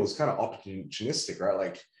for you, it was kind of opportunistic, right?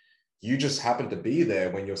 Like you just happened to be there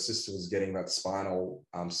when your sister was getting that spinal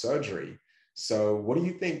surgery. So what do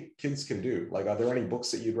you think kids can do? Like, are there any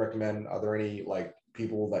books that you'd recommend? Are there any like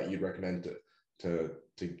people that you'd recommend to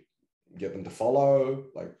get them to follow?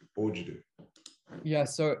 Like, what would you do? Yeah,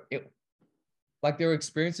 so there were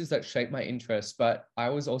experiences that shaped my interest, but I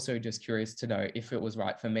was also just curious to know if it was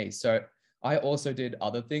right for me. So I also did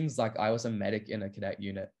other things. Like I was a medic in a cadet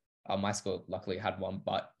unit. My school luckily had one,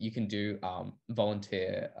 but you can do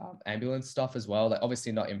volunteer ambulance stuff as well. Like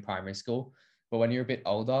obviously not in primary school, but when you're a bit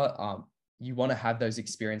older, you want to have those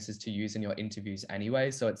experiences to use in your interviews anyway.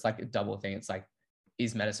 So it's like a double thing. It's like,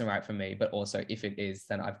 is medicine right for me? But also if it is,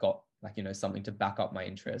 then I've got like, you know, something to back up my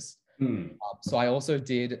interest. So I also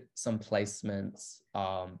did some placements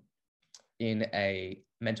in a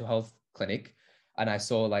mental health clinic, and I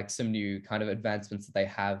saw like some new kind of advancements that they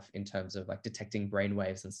have in terms of like detecting brain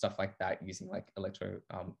waves and stuff like that using like like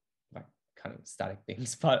kind of static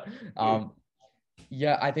things. But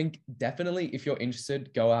yeah, I think definitely if you're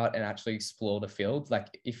interested, go out and actually explore the field.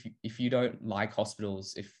 Like if you don't like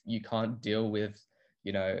hospitals, if you can't deal with,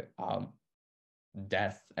 you know,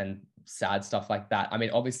 death and sad stuff like that. I mean,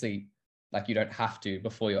 obviously, like you don't have to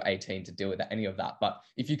before you're 18 to deal with any of that. But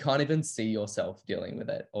if you can't even see yourself dealing with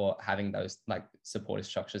it or having those like supportive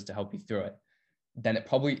structures to help you through it, then it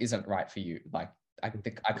probably isn't right for you. Like I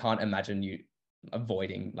think I can't imagine you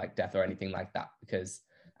avoiding like death or anything like that, because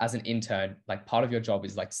as an intern, like part of your job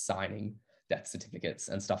is like signing death certificates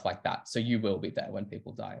and stuff like that. So you will be there when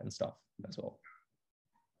people die and stuff as well.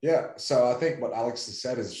 Yeah. So I think what Alex has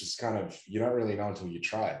said is just kind of, you don't really know until you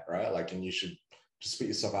try, right? Like, and you should just put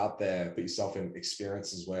yourself out there, put yourself in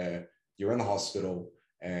experiences where you're in the hospital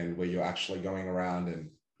and where you're actually going around and,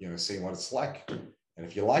 you know, seeing what it's like. And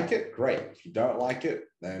if you like it, great. If you don't like it,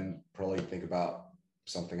 then probably think about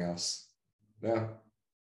something else. Yeah.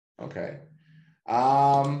 Okay.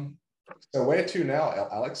 So where to now,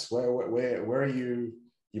 Alex? Where are you?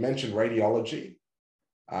 You mentioned radiology.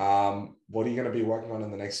 What are you going to be working on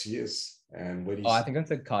in the next years? And where do you Oh, I see think I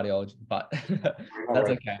said cardiology, but that's oh,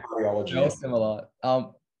 okay. cardiology? They're all similar.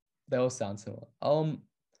 They all sound similar.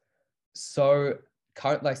 So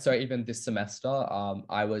current like so even this semester,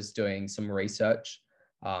 I was doing some research.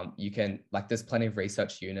 You can like there's plenty of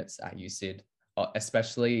research units at USYD,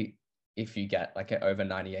 especially if you get like an over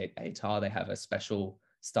 98 ATAR, they have a special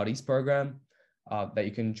studies program that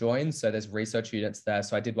you can join. So there's research units there.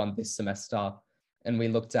 So I did one this semester, and we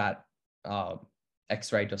looked at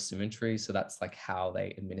X-ray dosimetry. So that's like how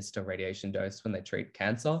they administer radiation dose when they treat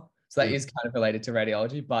cancer. So that is kind of related to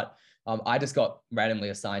radiology, but I just got randomly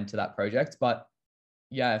assigned to that project. But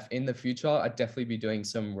yeah, if in the future, I'd definitely be doing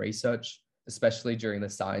some research, especially during the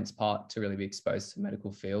science part, to really be exposed to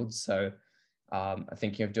medical fields. So I'm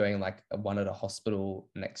thinking of doing like one at a hospital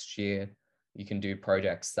next year. You can do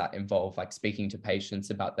projects that involve like speaking to patients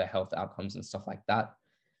about their health outcomes and stuff like that.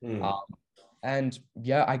 And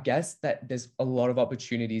yeah, I guess that there's a lot of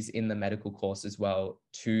opportunities in the medical course as well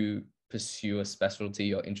to pursue a specialty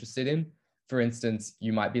you're interested in. For instance,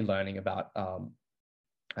 you might be learning about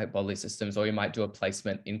like bodily systems, or you might do a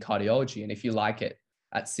placement in cardiology. And if you like it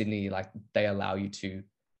at Sydney, like they allow you to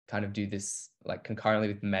kind of do this like concurrently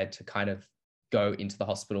with med to kind of go into the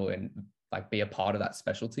hospital and like be a part of that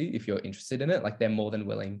specialty if you're interested in it. Like they're more than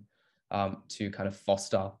willing to kind of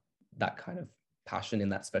foster that kind of passion in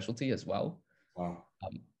that specialty as well. Wow.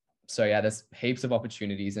 So yeah, there's heaps of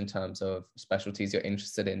opportunities in terms of specialties you're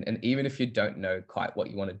interested in. And even if you don't know quite what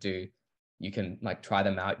you want to do, you can like try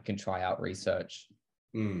them out. You can try out research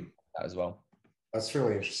as well. That's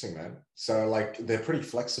really interesting, man. So like they're pretty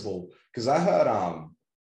flexible, because I heard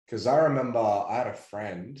because I remember I had a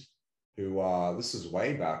friend who this is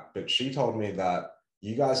way back, but she told me that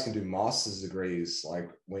you guys can do master's degrees like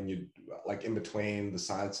when you like in between the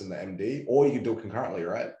science and the MD, or you can do it concurrently,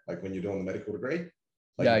 right? Like when you're doing the medical degree.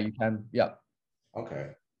 Like, yeah, you can. Yeah. Okay.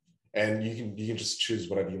 And you can just choose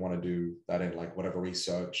whatever you want to do that in, like whatever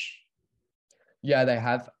research.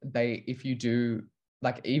 Yeah, if you do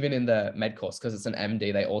like even in the med course, because it's an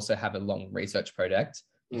MD, they also have a long research project.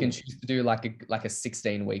 You can choose to do like a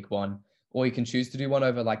 16-week one, or you can choose to do one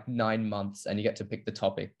over like 9 months, and you get to pick the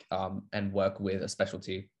topic and work with a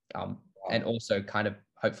specialty and also kind of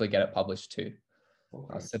hopefully get it published too.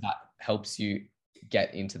 Okay. So that helps you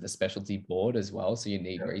get into the specialty board as well. So you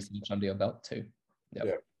need research under your belt too.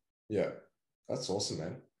 Yep. Yeah. That's awesome,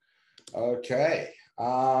 man. Okay.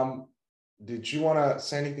 Did you want to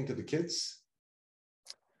say anything to the kids?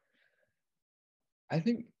 I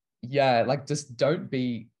think, yeah, like just don't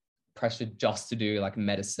be pressured just to do like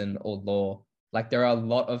medicine or law. Like there are a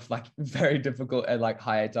lot of like very difficult and like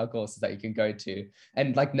high ATAR courses that you can go to,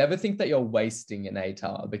 and like never think that you're wasting an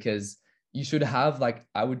ATAR, because you should have like,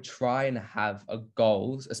 I would try and have a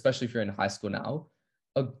goal, especially if you're in high school now,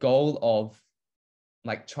 a goal of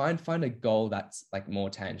like try and find a goal that's like more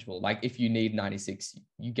tangible. Like if you need 96,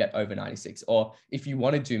 you get over 96. Or if you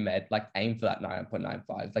want to do med, like aim for that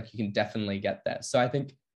 9.95. Like you can definitely get there. So I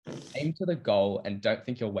think aim to the goal and don't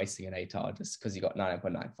think you're wasting an ATAR just because you got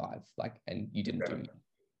 9.95, like, and you didn't do it.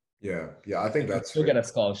 Yeah. I think You that's still get a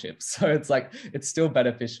scholarship. So it's like, it's still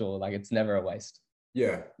beneficial. Like, it's never a waste.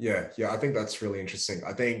 Yeah. I think that's really interesting.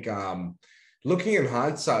 I think looking in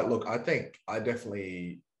hindsight, look, I think I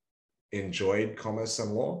definitely enjoyed commerce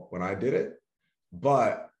and law when I did it,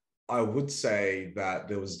 but I would say that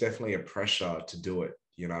there was definitely a pressure to do it.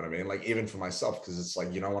 You know what I mean? Like even for myself, because it's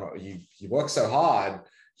like you don't want to you work so hard,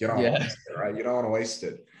 you don't want to waste it, right? You don't want to waste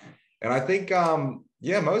it. And I think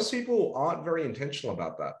yeah, most people aren't very intentional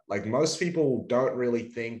about that. Like most people don't really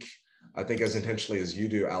think, I think, as intentionally as you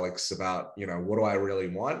do, Alex, about, you know, what do I really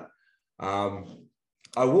want?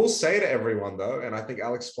 I will say to everyone though, and I think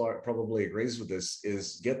Alex probably agrees with this,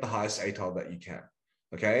 is get the highest ATAR that you can.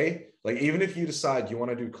 Okay. Like even if you decide you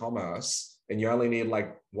want to do commerce and you only need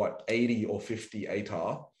like what, 80 or 50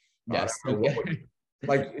 ATAR, Yes.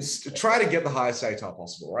 like try to get the highest ATAR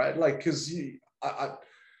possible, right? Like, because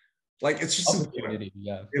like it's just opportunity,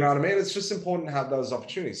 you know what I mean? It's just important to have those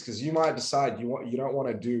opportunities, because you might decide you don't want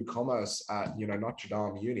to do commerce at, you know, Notre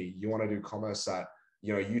Dame Uni. You want to do commerce at,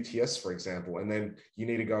 you know, UTS, for example, and then you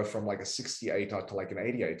need to go from like a 60 ATAR to like an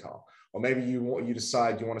 80 ATAR. Or maybe you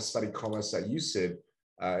decide you want to study commerce at USYD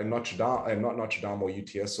in Notre Dame, and not Notre Dame or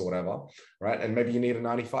UTS or whatever, right? And maybe you need a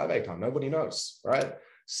 95 ATAR. Nobody knows, right?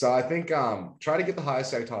 So I think try to get the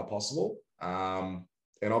highest ATAR possible.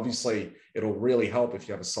 And obviously it'll really help if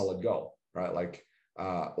you have a solid goal, right? Like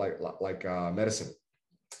medicine.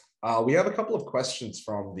 We have a couple of questions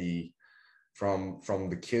from the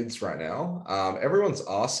kids right now. Everyone's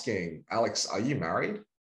asking, Alex, are you married?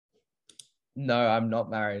 No, I'm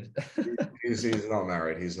not married. he's not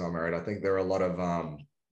married. He's not married. I think there are a lot of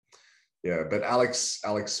yeah, but Alex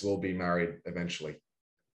will be married eventually.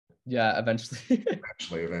 Yeah, eventually.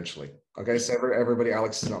 eventually. Okay, so everybody,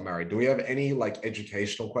 Alex is not married. Do we have any like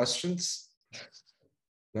educational questions?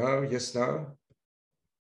 No? Yes, no?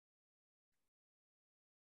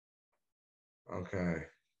 Okay.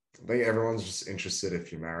 I think everyone's just interested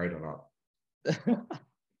if you're married or not.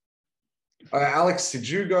 Alex, did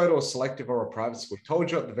you go to a selective or a private school? We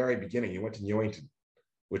told you at the very beginning you went to Newington,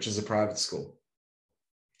 which is a private school.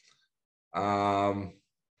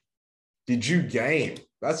 Did you game?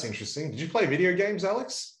 That's interesting. Did you play video games,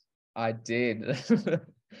 Alex? I did.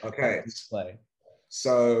 Okay. I did play.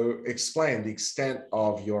 So explain the extent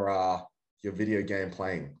of your video game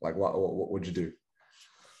playing. Like what would you do?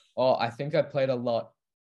 Oh, I think I played a lot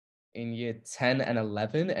in year 10 and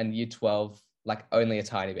 11, and year 12, like only a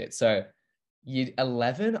tiny bit. So year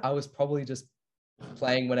 11, I was probably just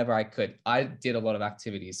playing whenever I could. I did a lot of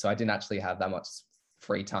activities, so I didn't actually have that much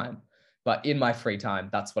free time. But in my free time,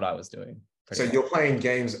 that's what I was doing. So you're playing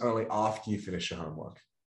games only after you finish your homework,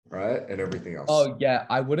 right? And everything else. Oh, yeah.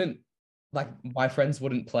 I wouldn't, like, my friends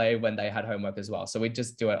wouldn't play when they had homework as well. So we'd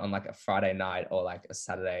just do it on like a Friday night or like a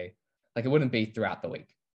Saturday. Like it wouldn't be throughout the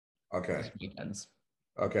week. Okay. Just weekends.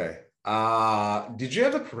 Okay. Did you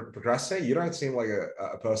ever procrastinate? You don't seem like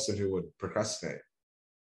a person who would procrastinate.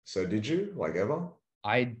 So did you, like, ever?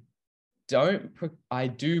 I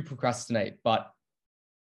do procrastinate, but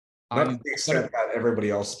not to the extent that everybody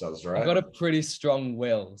else does, right? I've got a pretty strong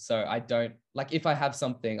will, so I don't, like, if I have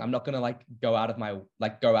something, I'm not gonna like go out of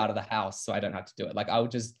the house so I don't have to do it. Like I'll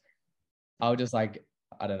just like,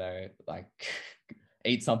 I don't know, like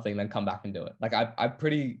eat something, then come back and do it. Like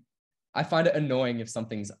I find it annoying if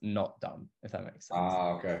something's not done, if that makes sense.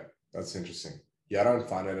 Okay. That's interesting. Yeah, I don't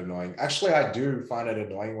find it annoying. Actually, I do find it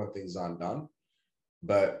annoying when things aren't done.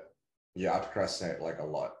 But yeah, I procrastinate like a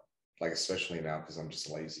lot, like especially now because I'm just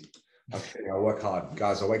lazy. Okay, I work hard.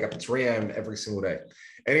 Guys, I wake up at 3 a.m. every single day.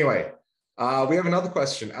 Anyway, we have another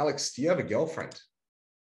question. Alex, do you have a girlfriend?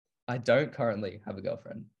 I don't currently have a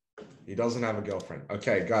girlfriend. He doesn't have a girlfriend.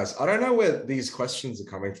 Okay, guys, I don't know where these questions are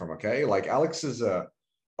coming from, okay? Like Alex is a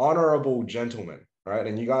honorable gentleman, right?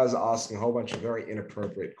 And you guys are asking a whole bunch of very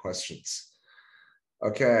inappropriate questions.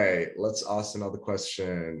 Okay, let's ask another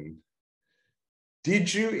question.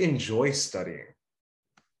 Did you enjoy studying?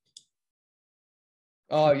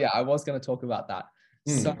 Oh yeah, I was going to talk about that.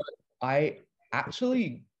 So I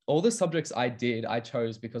actually, all the subjects I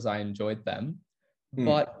chose because I enjoyed them.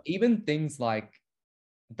 But even things like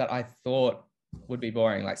that I thought would be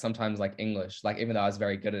boring, like sometimes like English, like even though I was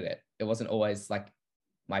very good at it, it wasn't always like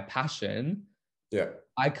my passion. Yeah.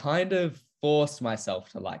 I kind of forced myself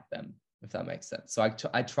to like them, if that makes sense. So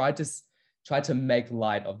I tried to make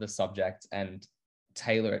light of the subject and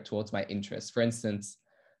tailor it towards my interests. For instance,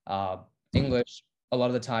 English, a lot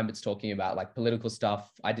of the time it's talking about like political stuff.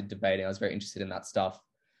 I did debating. I was very interested in that stuff.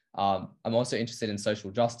 I'm also interested in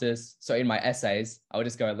social justice. So in my essays, I would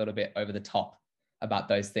just go a little bit over the top about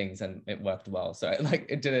those things, and it worked well. So like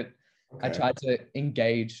it didn't. I Okay. tried to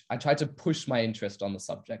engage. I tried to push my interest on the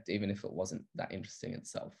subject, even if it wasn't that interesting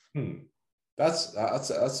itself. That's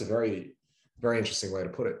a very, very interesting way to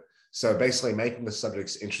put it. So basically, making the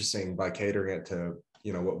subjects interesting by catering it to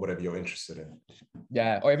whatever you're interested in.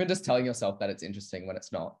 Yeah, or even just telling yourself that it's interesting when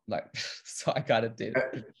it's not. Like, so I kind of did.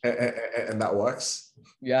 And that works.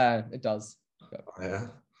 Yeah, it does. Yeah.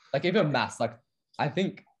 Like even maths, like I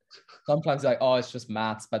think sometimes you're like, oh, it's just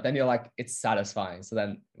maths, but then you're like, it's satisfying. So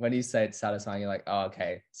then when you say it's satisfying, you're like, oh,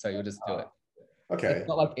 okay, so you'll just do it. Okay. It's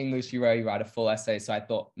not like English, where you write a full essay. So I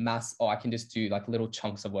thought maths, oh, I can just do like little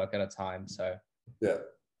chunks of work at a time. So Yeah.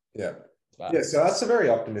 Yeah. but, Yeah. So that's a very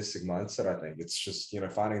optimistic mindset, I think. It's just,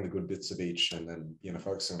 finding the good bits of each and then,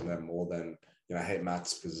 focusing on them more than, I hate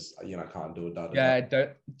maths because, I can't do it. yeah,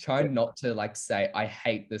 don't try not to like say I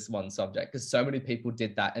hate this one subject, because so many people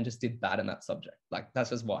did that and just did bad in that subject. Like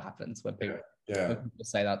that's just what happens when people, when people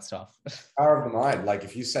say that stuff. Power of the mind. Like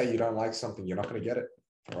if you say you don't like something, you're not going to get it.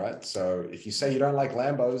 All right. So if you say you don't like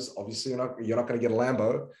Lambos, obviously you're not going to get a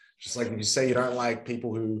Lambo. Just like if you say you don't like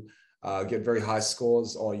people who get very high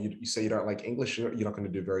scores, or you say you don't like English, you're not going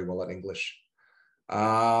to do very well at English.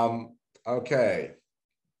 Okay.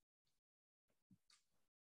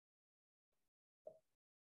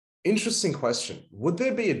 Interesting question. Would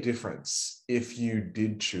there be a difference if you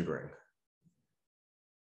did tutoring?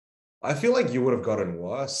 I feel like you would have gotten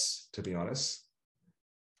worse, to be honest.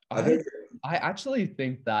 I actually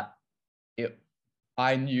think that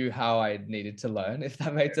I knew how I needed to learn, if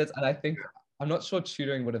that made sense. And I think I'm not sure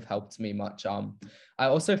tutoring would have helped me much. I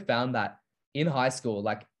also found that in high school,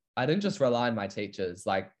 like I didn't just rely on my teachers.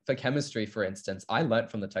 Like for chemistry, for instance, I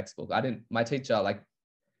learned from the textbook. My teacher, like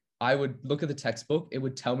I would look at the textbook, it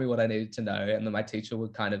would tell me what I needed to know, and then my teacher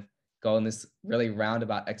would kind of go on this really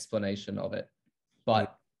roundabout explanation of it.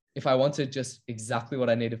 But if I wanted just exactly what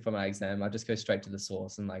I needed for my exam, I'd just go straight to the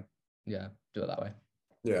source and like, yeah, do it that way.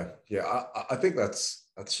 Yeah. I think that's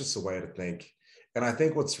just a way to think. And I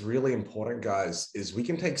think what's really important, guys, is we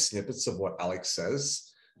can take snippets of what Alex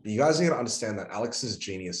says, but you guys need to understand that Alex is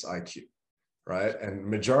genius IQ, right? And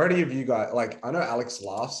majority of you guys, like I know Alex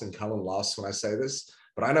laughs and Cullen laughs when I say this,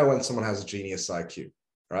 but I know when someone has a genius IQ,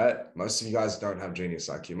 right? Most of you guys don't have genius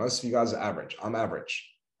IQ. Most of you guys are average. I'm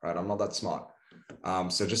average, right? I'm not that smart.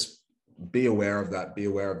 So just be aware of that. Be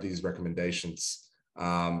aware of these recommendations.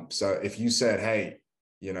 So if you said, hey,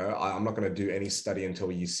 I'm not going to do any study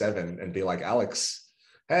until year 7 and be like, Alex,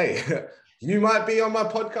 hey, you might be on my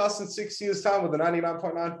podcast in 6 years' time with a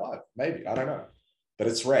 99.95. Maybe, I don't know. But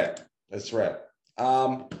it's rare. It's rare.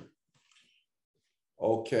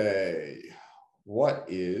 Okay.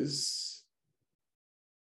 What year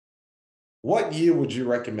would you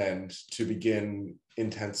recommend to begin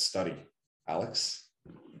intense study, Alex?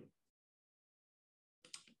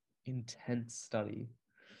 Intense study.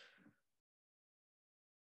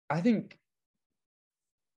 I think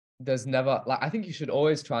there's never like I think you should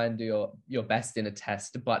always try and do your best in a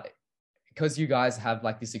test, but because you guys have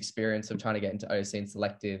like this experience of trying to get into OC and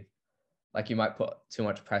selective, like you might put too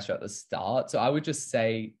much pressure at the start. So I would just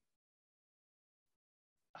say,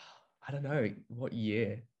 I don't know what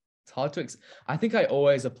year. It's hard to. I think I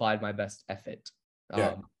always applied my best effort.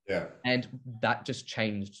 Yeah. And that just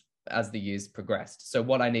changed as the years progressed. So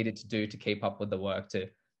what I needed to do to keep up with the work to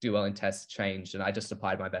do well in tests changed, and I just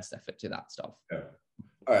applied my best effort to that stuff. Yeah.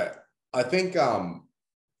 All right. I think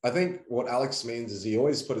what Alex means is he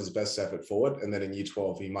always put his best effort forward, and then in year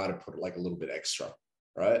 12 he might have put like a little bit extra,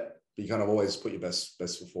 right? But you kind of always put your best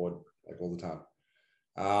foot forward like all the time.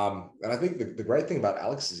 And I think the great thing about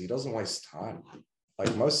Alex is he doesn't waste time.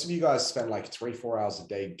 Like most of you guys spend like 3-4 hours a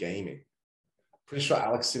day gaming. Pretty sure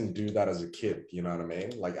Alex didn't do that as a kid. You know what I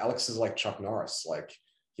mean? Like Alex is like Chuck Norris. Like,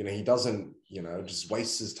 he doesn't, just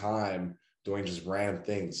waste his time doing just random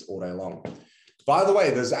things all day long. By the way,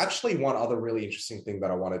 there's actually one other really interesting thing that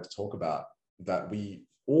I wanted to talk about that I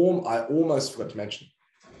almost forgot to mention.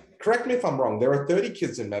 Correct me if I'm wrong. There are 30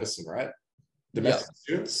 kids in medicine, right? Domestic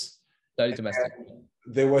students. 30 domestic. And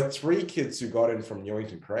there were 3 kids who got in from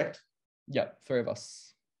Newington, correct? Yeah, 3 of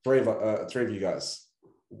us. 3 of you guys.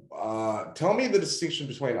 Tell me the distinction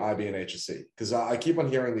between IB and HSC, because I keep on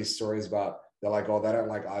hearing these stories about they're like, oh, they don't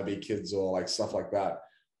like IB kids or like stuff like that.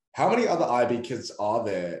 How many other IB kids are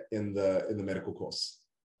there in the medical course?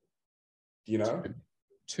 Do you know?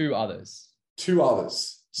 2 others. 2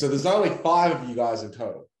 others. So there's only 5 of you guys in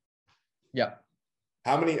total. Yeah.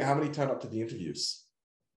 How many turned up to the interviews?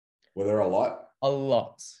 Were there a lot? A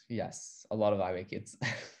lot. Yes, a lot of IB kids.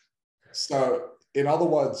 So, in other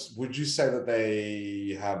words, would you say that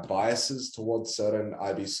they have biases towards certain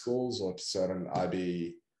IB schools or certain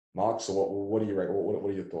IB Mark, so what do you reckon? What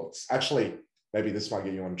are your thoughts? Actually, maybe this might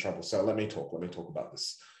get you in trouble. So let me talk about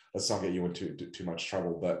this. Let's not get you into too much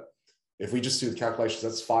trouble. But if we just do the calculations,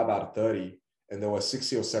 that's 5 out of 30. And there were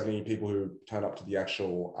 60 or 70 people who turned up to the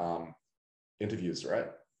actual interviews, right?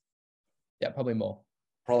 Yeah, probably more.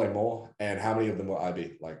 Probably more. And how many of them were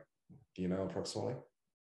IB? Like, do you know approximately?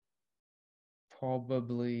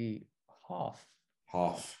 Probably half.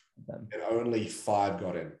 Half. Of them. And only 5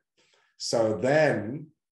 got in. So then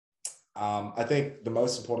I think the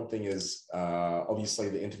most important thing is obviously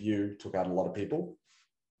the interview took out a lot of people,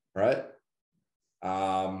 right?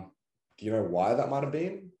 Do you know why that might have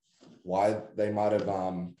been? Why they might have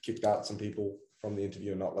kicked out some people from the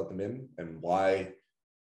interview and not let them in? And why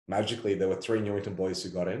magically there were 3 Newington boys who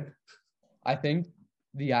got in? I think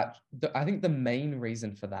the main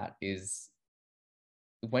reason for that is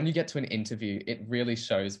when you get to an interview, it really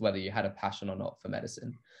shows whether you had a passion or not for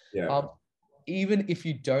medicine. Yeah. Even if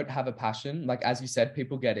you don't have a passion, like as you said,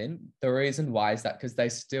 people get in. The reason why is that because they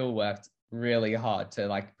still worked really hard to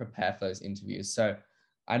like prepare for those interviews. So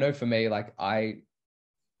I know for me, like I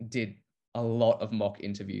did a lot of mock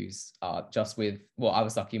interviews just with, well, I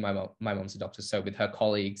was lucky my mom's a doctor, so with her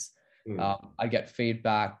colleagues, I get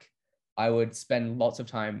feedback. I would spend lots of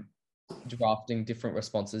time drafting different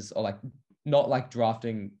responses, or like not like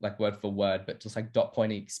drafting like word for word, but just like dot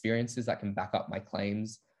pointing experiences that can back up my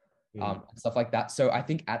claims, stuff like that. So I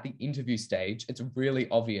think at the interview stage, it's really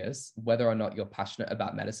obvious whether or not you're passionate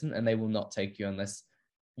about medicine, and they will not take you unless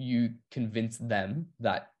you convince them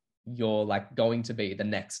that you're like going to be the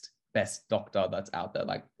next best doctor that's out there.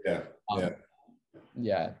 Like,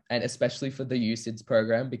 yeah. And especially for the USYDS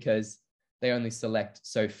program, because they only select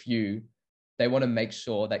so few, they want to make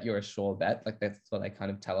sure that you're a sure bet. Like that's what they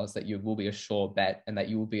kind of tell us, that you will be a sure bet and that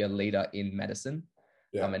you will be a leader in medicine,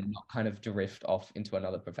 and not kind of drift off into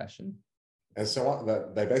another profession. And so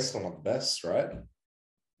what, they basically want the best, right?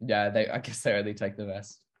 Yeah, I guess they only take the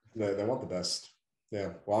best. They want the best. Yeah.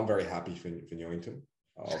 Well, I'm very happy for Newington.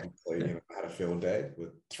 Obviously, I had a field day with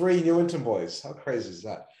 3 Newington boys. How crazy is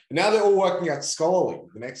that? And now they're all working at Scholarly,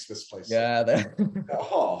 the next best place. Yeah.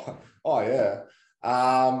 oh yeah.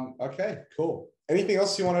 Okay, cool. Anything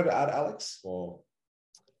else you wanted to add, Alex? Or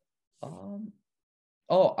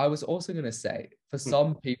I was also going to say, for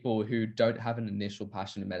some people who don't have an initial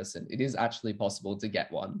passion in medicine, it is actually possible to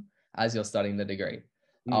get one as you're studying the degree.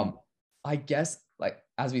 I guess, like,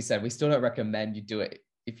 as we said, we still don't recommend you do it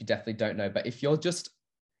if you definitely don't know. But if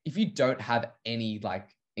you don't have any like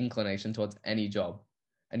inclination towards any job,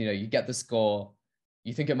 and you get the score,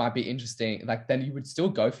 you think it might be interesting, like then you would still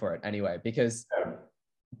go for it anyway, because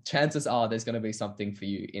chances are there's going to be something for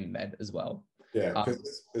you in med as well. Yeah,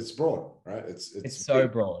 because it's broad, right? It's so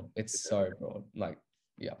broad. It's so broad. Like,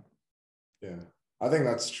 yeah. I think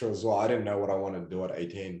that's true as well. I didn't know what I wanted to do at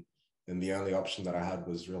 18, and the only option that I had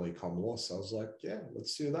was really common law. So I was like, yeah,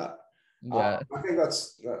 let's do that. Yeah, I think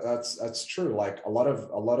that's true. Like a lot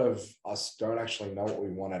of us don't actually know what we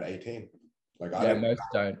want at 18. Like most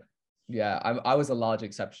don't. Yeah, I was a large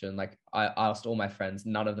exception. Like I asked all my friends,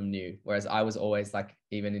 none of them knew. Whereas I was always like,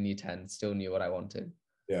 even in year 10, still knew what I wanted.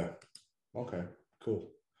 Yeah. Okay.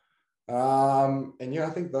 Cool. And I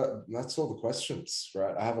think that's all the questions,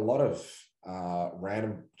 right? I have a lot of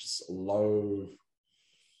random, just low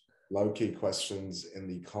key questions in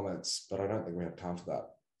the comments, but I don't think we have time for that.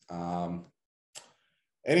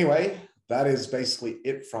 Anyway, that is basically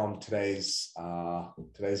it from today's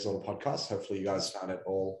little podcast. Hopefully you guys found it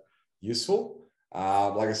all useful.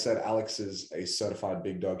 Like I said, Alex is a certified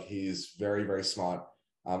big dog. He is very, very smart.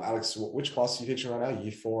 Alex, which class are you teaching right now?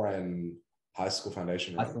 Year 4 and high school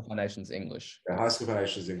foundation, right? High school foundation's English. Yeah, high school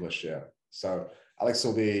foundation is English, yeah. So Alex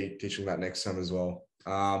will be teaching that next time as well.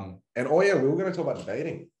 And we were going to talk about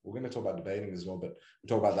debating. We're going to talk about debating as well, but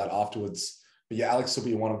we'll talk about that afterwards. But yeah, Alex will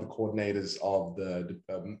be one of the coordinators of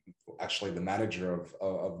actually the manager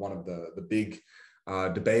of one of the big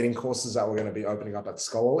debating courses that we're going to be opening up at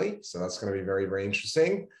Scholarly. So that's going to be very, very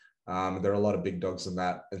interesting. There are a lot of big dogs in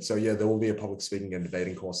that. And so, yeah, there will be a public speaking and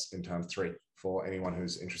debating course in term 3 for anyone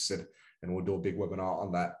who's interested. And we'll do a big webinar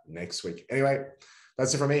on that next week. Anyway,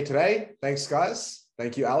 that's it from me today. Thanks, guys.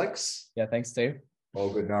 Thank you, Alex. Yeah, thanks, Steve.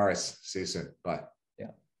 All good, Norris. See you soon. Bye.